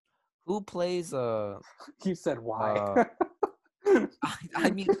 who plays You said why? I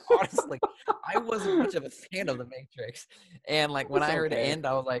mean, honestly, I wasn't much of a fan of The Matrix. And like when I heard it end,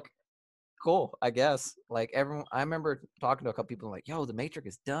 I was like, cool, I guess. Like I remember talking to a couple people like, yo, The Matrix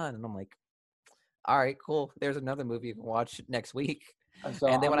is done. And I'm like, all right, cool. There's another movie you can watch next week. So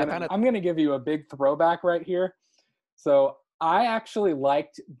and then I'm going to give you a big throwback right here. So I actually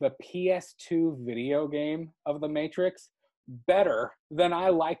liked the PS2 video game of The Matrix better than I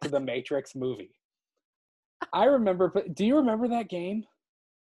liked the Matrix movie. I remember, but do you remember that game?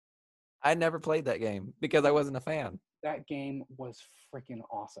 I never played that game because I wasn't a fan. That game was freaking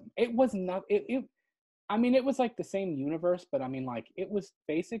awesome. It was not, I mean, it was like the same universe, but I mean, like, it was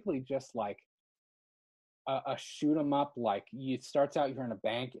basically just like a shoot 'em up. Like, it starts out, you're in a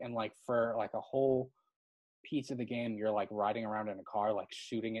bank, and like for like a whole piece of the game, you're like riding around in a car, like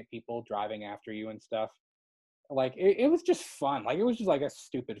shooting at people, driving after you and stuff. Like, it was just fun. Like, it was just like a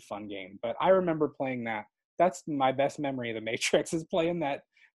stupid fun game. But I remember playing that. That's my best memory of The Matrix, is playing that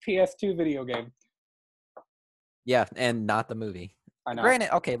PS2 video game. Yeah, and not the movie. I know.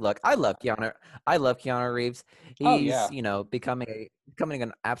 Granted, okay, look, I love Keanu Reeves. He's, becoming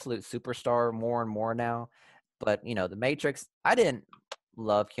an absolute superstar more and more now. But, The Matrix, I didn't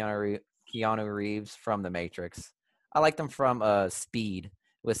love Keanu Reeves from The Matrix. I liked him from Speed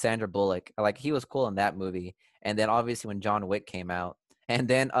with Sandra Bullock. He was cool in that movie. And then obviously when John Wick came out. And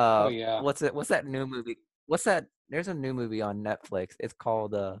then what's that new movie? There's a new movie on Netflix. It's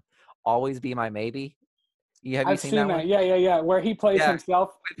called Always Be My Maybe. Have you seen that one? Yeah. Where he plays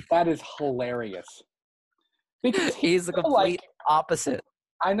himself. That is hilarious. Because he's the complete opposite.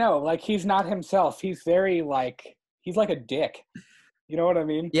 I know. Like, he's not himself. He's very he's like a dick. You know what I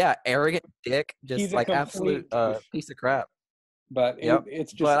mean? Yeah, arrogant dick. Just like absolute piece of crap. But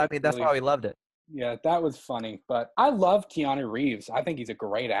it's just. But I mean, that's why we loved it. Yeah, that was funny. But I love Keanu Reeves. I think he's a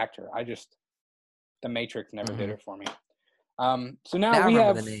great actor. The Matrix never did it for me. So now we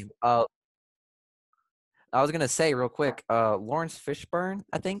have the name. I was gonna say real quick, Lawrence Fishburne,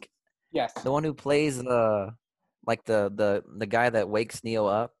 I think. Yes. The one who plays the guy that wakes Neo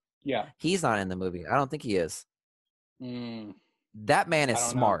up. Yeah. He's not in the movie. I don't think he is. That man is I don't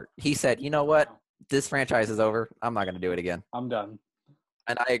know. smart. He said, you know what? This franchise is over. I'm not going to do it again. I'm done.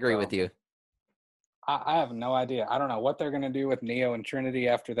 And I agree with So you. I have no idea. I don't know what they're gonna do with Neo and Trinity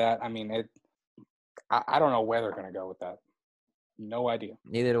after that. I mean, I don't know where they're gonna go with that. No idea.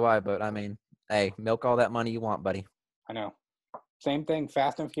 Neither do I, but I mean, hey, milk all that money you want, buddy. I know. Same thing.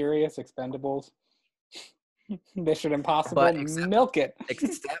 Fast and Furious, Expendables, Mission Impossible. But Milk it.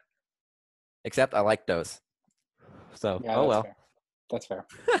 except I like those. So, Yeah, oh that's well. fair. That's fair.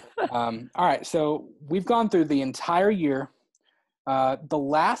 All right, so we've gone through the entire year. The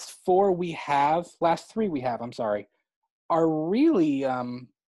last three we have, I'm sorry, are really,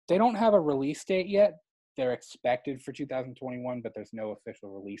 they don't have a release date yet. They're expected for 2021, but there's no official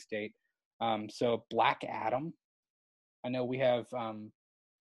release date. So Black Adam, I know we have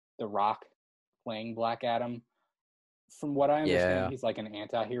The Rock playing Black Adam. From what I understand, Yeah. he's like an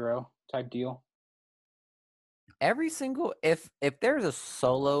anti-hero type deal. Every single if there's a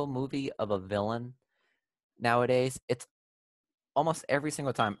solo movie of a villain nowadays, it's almost every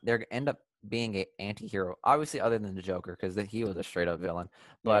single time they're end up being an anti-hero. Obviously, other than the Joker, because he was a straight up villain.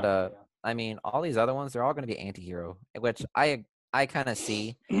 But Yeah. I mean, all these other ones, they're all going to be anti-hero, which I kind of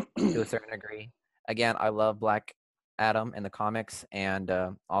see to a certain degree. Again, I love Black Adam in the comics, and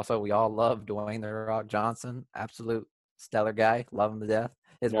also we all love Dwayne the Rock Johnson, absolute stellar guy, love him to death.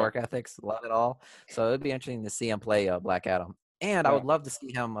 His Yeah. work ethics, love it all. So it'd be interesting to see him play Black Adam, and I Yeah. would love to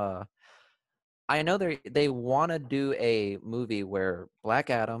see him. I know they want to do a movie where Black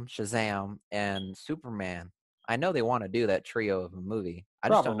Adam, Shazam, and Superman. I know they want to do that trio of a movie. I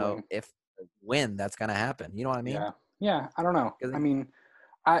just don't know Probably. if when that's gonna happen. You know what I mean? Yeah. Yeah. I don't know. 'Cause I mean,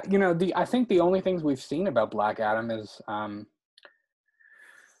 I think the only things we've seen about Black Adam is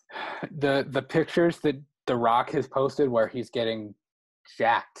the pictures that The Rock has posted where he's getting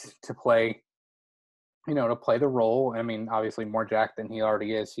jacked to play, to play the role. I mean, obviously more jacked than he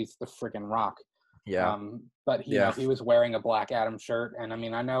already is. He's the freaking Rock. Yeah. But Yeah. he was wearing a Black Adam shirt, and I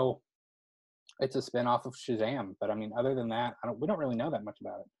mean, I know it's a spinoff of Shazam, but I mean, other than that, we don't really know that much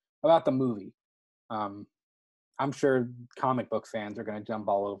about the movie. Um, I'm sure comic book fans are going to jump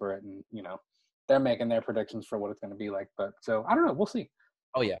all over it, and they're making their predictions for what it's going to be like. But so I don't know. We'll see.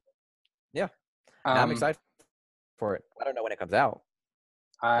 Oh yeah. Yeah. And I'm excited for it. I don't know when it comes out.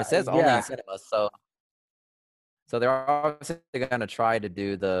 It says only in cinemas, so they're obviously going to try to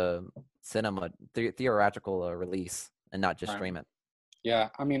do the cinema theatrical release and not just stream it. Yeah,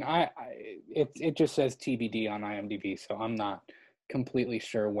 I mean, it just says TBD on IMDb, so I'm not completely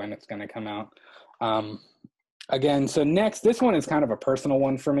sure when it's going to come out. Again, so next, this one is kind of a personal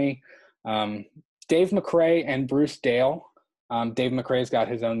one for me. Dave McRae and Bruce Dale. Dave McRae's got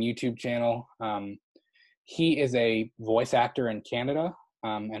his own YouTube channel. He is a voice actor in Canada,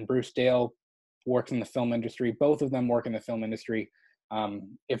 and Bruce Dale works in the film industry. Both of them work in the film industry.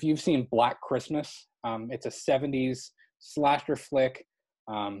 If you've seen Black Christmas, it's a 70s slasher flick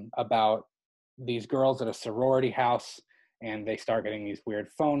about these girls at a sorority house, and they start getting these weird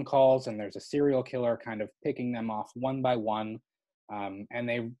phone calls, and there's a serial killer kind of picking them off one by one. And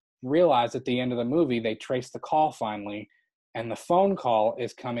they realize at the end of the movie, they trace the call finally, and the phone call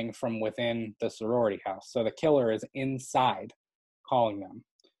is coming from within the sorority house. So the killer is inside calling them.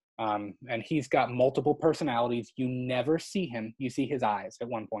 And he's got multiple personalities. You never see him. You see his eyes at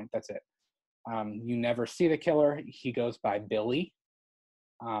one point. That's it. You never see the killer. He goes by Billy.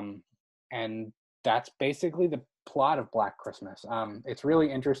 And that's basically the plot of Black Christmas. It's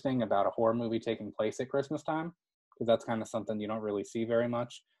really interesting about a horror movie taking place at Christmas time, because that's kind of something you don't really see very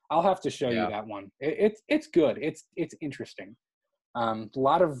much. I'll have to show you that one. It's good. It's interesting. A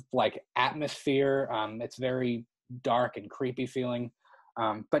lot of like atmosphere. It's very dark and creepy feeling.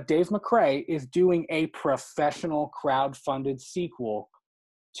 But Dave McRae is doing a professional crowd-funded sequel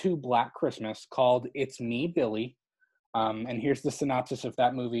to Black Christmas called It's Me, Billy. And here's the synopsis of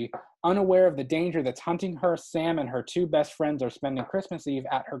that movie. Unaware of the danger that's hunting her, Sam and her two best friends are spending Christmas Eve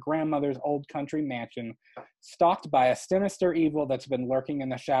at her grandmother's old country mansion, stalked by a sinister evil that's been lurking in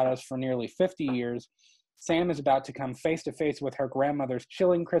the shadows for nearly 50 years. Sam is about to come face to face with her grandmother's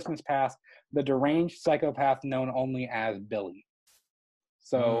chilling Christmas past, the deranged psychopath known only as Billy.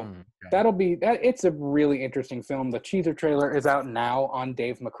 So it's a really interesting film. The teaser trailer is out now on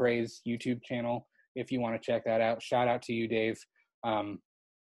Dave McRae's YouTube channel. If you want to check that out, shout out to you, Dave.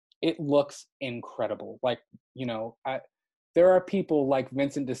 It looks incredible. Like, there are people like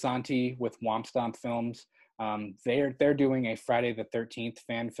Vincent DeSanti with Womp Stomp Films. They're doing a Friday the 13th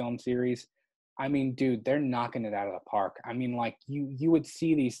fan film series. I mean, dude, they're knocking it out of the park. I mean, like you would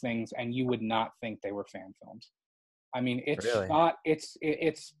see these things and you would not think they were fan films. I mean,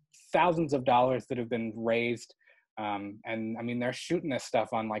 it's thousands of dollars that have been raised And I mean, they're shooting this stuff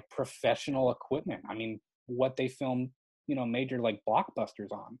on like professional equipment. I mean, what they film, major like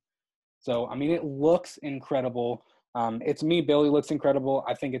blockbusters on. So I mean, it looks incredible. It's Me, Billy looks incredible.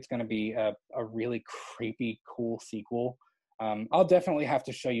 I think it's going to be a really creepy, cool sequel. I'll definitely have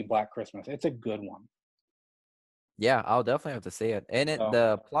to show you Black Christmas. It's a good one. Yeah, I'll definitely have to see it. And So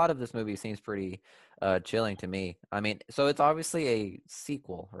the plot of this movie seems pretty chilling to me. I mean, so it's obviously a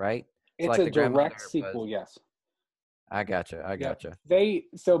sequel, right? So it's like a the grandmother direct was. sequel, yes. I gotcha. I Yeah. gotcha.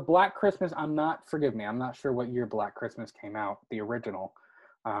 So Black Christmas, forgive me, I'm not sure what year Black Christmas came out, the original.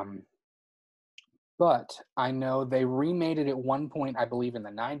 Um, but I know they remade it at one point, I believe in the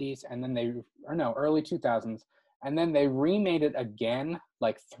 90s, and then early 2000s, and then they remade it again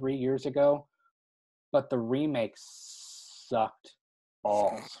like 3 years ago, but the remake sucked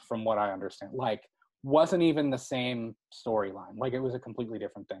balls from what I understand. Like, wasn't even the same storyline. Like, it was a completely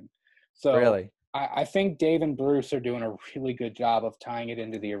different thing. So Really? I think Dave and Bruce are doing a really good job of tying it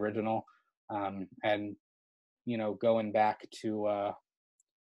into the original, and going back to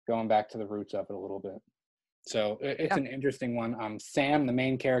the roots of it a little bit. So it's Yeah. an interesting one. Sam, the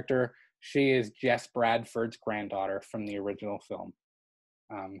main character, she is Jess Bradford's granddaughter from the original film.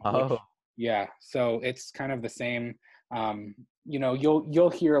 Which, Oh, yeah, so it's kind of the same. You'll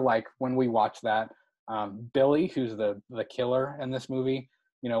hear like when we watch that, Billy, who's the killer in this movie,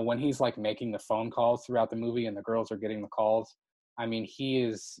 when he's like making the phone calls throughout the movie and the girls are getting the calls. I mean,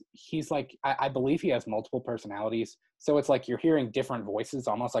 he's like, I believe he has multiple personalities. So it's like you're hearing different voices,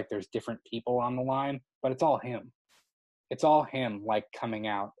 almost like there's different people on the line, but it's all him. It's all him like coming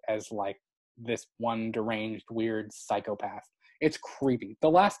out as like this one deranged, weird psychopath. It's creepy. The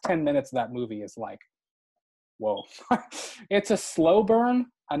last 10 minutes of that movie is like, whoa. It's a slow burn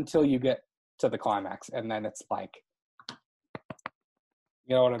until you get to the climax. And then it's like,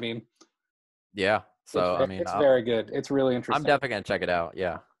 you know what I mean? yeah. So I mean, It's very good. It's really I'm interesting. definitely gonna check it out.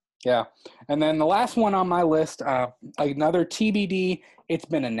 Yeah. Yeah. And then the last one on my list, another TBD, it's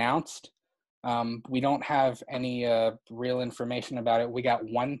been announced. We don't have any real information about it. We got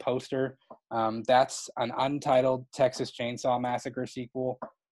one poster. That's an untitled Texas Chainsaw Massacre sequel.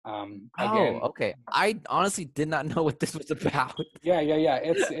 Oh, Again, okay. I honestly did not know what this was about. yeah.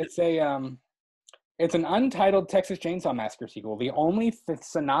 It's an untitled Texas Chainsaw Massacre sequel. The only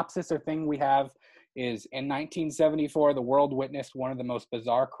synopsis or thing we have is in 1974, the world witnessed one of the most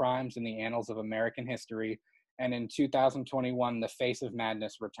bizarre crimes in the annals of American history. And in 2021, the face of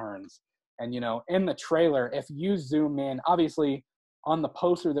madness returns. And, in the trailer, if you zoom in, obviously on the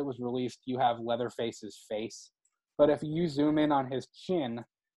poster that was released, you have Leatherface's face. But if you zoom in on his chin,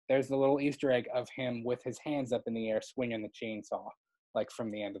 there's the little Easter egg of him with his hands up in the air swinging the chainsaw, like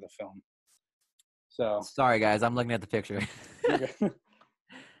from the end of the film. So, Sorry, guys. I'm looking at the picture.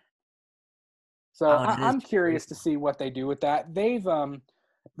 so Oh, and it is I'm curious to crazy. see what they do with that. The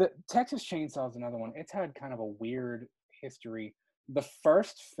Texas Chainsaw is another one. It's had kind of a weird history. The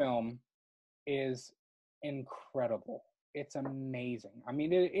first film is incredible. It's amazing. I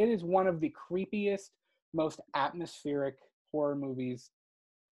mean, it is one of the creepiest, most atmospheric horror movies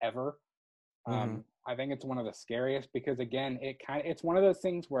ever. Mm-hmm. I think it's one of the scariest because again, it's one of those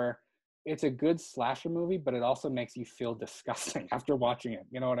things where it's a good slasher movie, but it also makes you feel disgusting after watching it.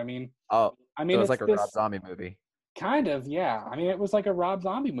 You know what I mean? Oh, I so mean, it's it's like a Rob this Zombie movie. kind of, yeah. I mean, it was like a Rob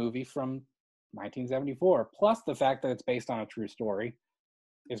Zombie movie from 1974. Plus, the fact that it's based on a true story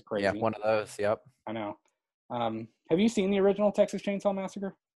is Yeah, crazy. one of those. Yep. I know. Have you seen the original Texas Chainsaw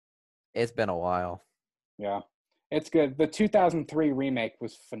Massacre? It's been a while. Yeah, it's good. The 2003 remake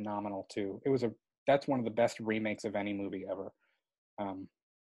was phenomenal too. That's one of the best remakes of any movie ever. Um,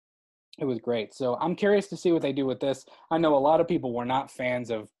 it was great. So I'm curious to see what they do with this. I know a lot of people were not fans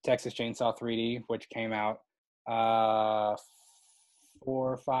of Texas Chainsaw 3D, which came out 4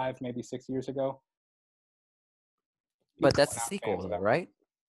 or 5, maybe 6 years ago. But People that's were a not sequel, fans of though, that one. right?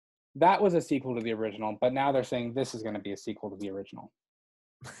 That was a sequel to the original, but now they're saying this is going to be a sequel to the original.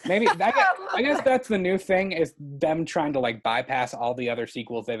 Maybe I guess that's the new thing is them trying to like bypass all the other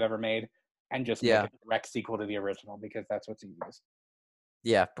sequels they've ever made and just make Yeah. a direct sequel to the original because that's what's easiest.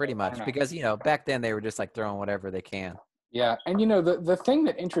 Yeah, pretty I don't much. know. Because, back then they were just like throwing whatever they can. Yeah, and the thing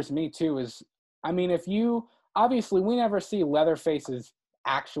that interests me too is, I mean, if you obviously we never see Leatherface's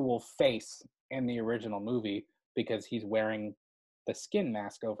actual face in the original movie because he's wearing the skin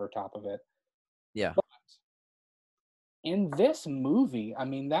mask over top of it. Yeah. But in this movie, I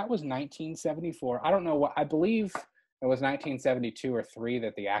mean, that was 1974. I don't know what I believe it was 1972 or 3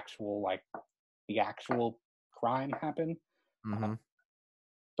 that the actual crime happened. Mm-hmm.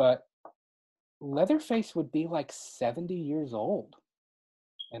 But Leatherface would be like 70 years old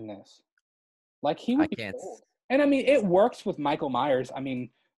in this. Like he I would be can't. old. And I mean, it works with Michael Myers. I mean,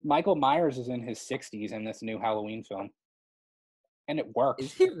 Michael Myers is in his 60s in this new Halloween film, and it Is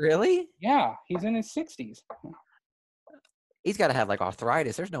works. he really? Yeah, he's in his 60s. He's got to have like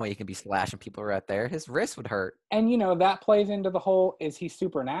arthritis. There's no way he can be slashing people right there. His wrist would hurt. And you know, that plays into the whole, is he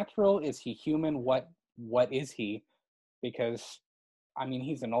supernatural? Is he human? What is he? Because I mean,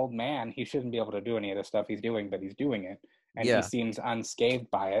 he's an old man. He shouldn't be able to do any of the stuff he's doing, but he's doing it. And he Yeah. seems unscathed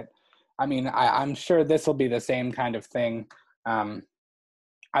by it. I mean, I'm sure this will be the same kind of thing.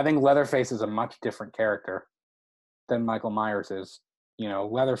 I think Leatherface is a much different character than Michael Myers is. You know,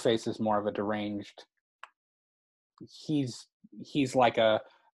 Leatherface is more of a deranged. He's like a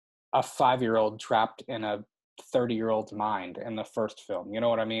 5-year-old trapped in a 30-year-old's mind in the first film. You know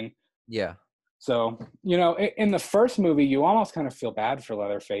what I mean? Yeah. So, you know, in the first movie, you almost kind of feel bad for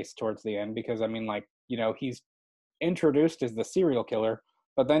Leatherface towards the end because, I mean, like, you know, he's introduced as the serial killer,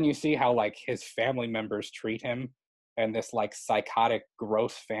 but then you see how, like, his family members treat him and this, like, psychotic,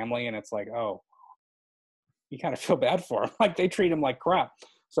 gross family, and it's like, oh, you kind of feel bad for him. Like, they treat him like crap.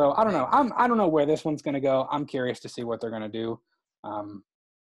 So, I don't know. I don't know where this one's going to go. I'm curious to see what they're going to do.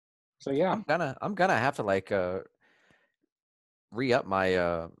 So, yeah. I'm gonna have to, like, re-up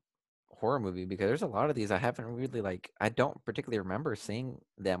my horror movie because there's a lot of these I haven't really, like, I don't particularly remember seeing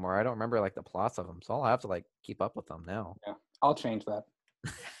them, or I don't remember, like, the plots of them, so I'll have to, like, keep up with them now. Yeah, I'll change that.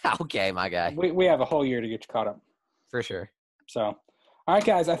 Okay, my guy. We have a whole year to get you caught up. For sure. So, all right,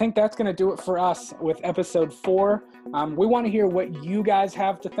 guys, I think that's going to do it for us with episode 4. We want to hear what you guys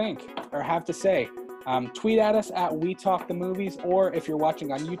have to think or have to say. Tweet at us at We Talk the Movies, or if you're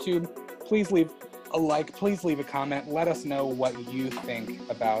watching on YouTube, please leave a like, please leave a comment. Let us know what you think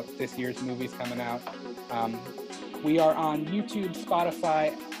about this year's movies coming out. We are on YouTube,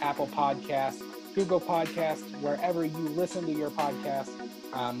 Spotify, Apple Podcasts, Google Podcasts, wherever you listen to your podcast.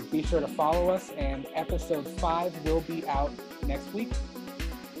 Be sure to follow us, and episode 5 will be out next week.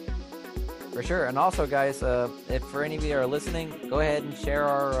 For sure. And also, guys, if for any of you are listening, go ahead and share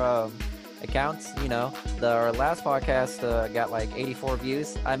our accounts. You know, our last podcast got like 84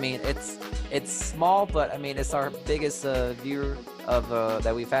 views. I mean, it's small, but I mean, it's our biggest viewer of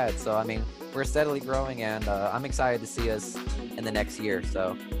that we've had. So I mean, we're steadily growing, and I'm excited to see us in the next year.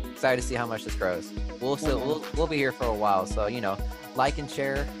 So excited to see how much this grows. We'll be here for a while. So, you know, like and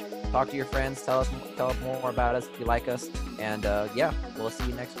share, talk to your friends, tell them more about us if you like us, and yeah, we'll see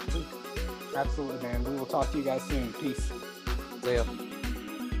you next week. Absolutely, man. We will talk to you guys soon. Peace. See ya.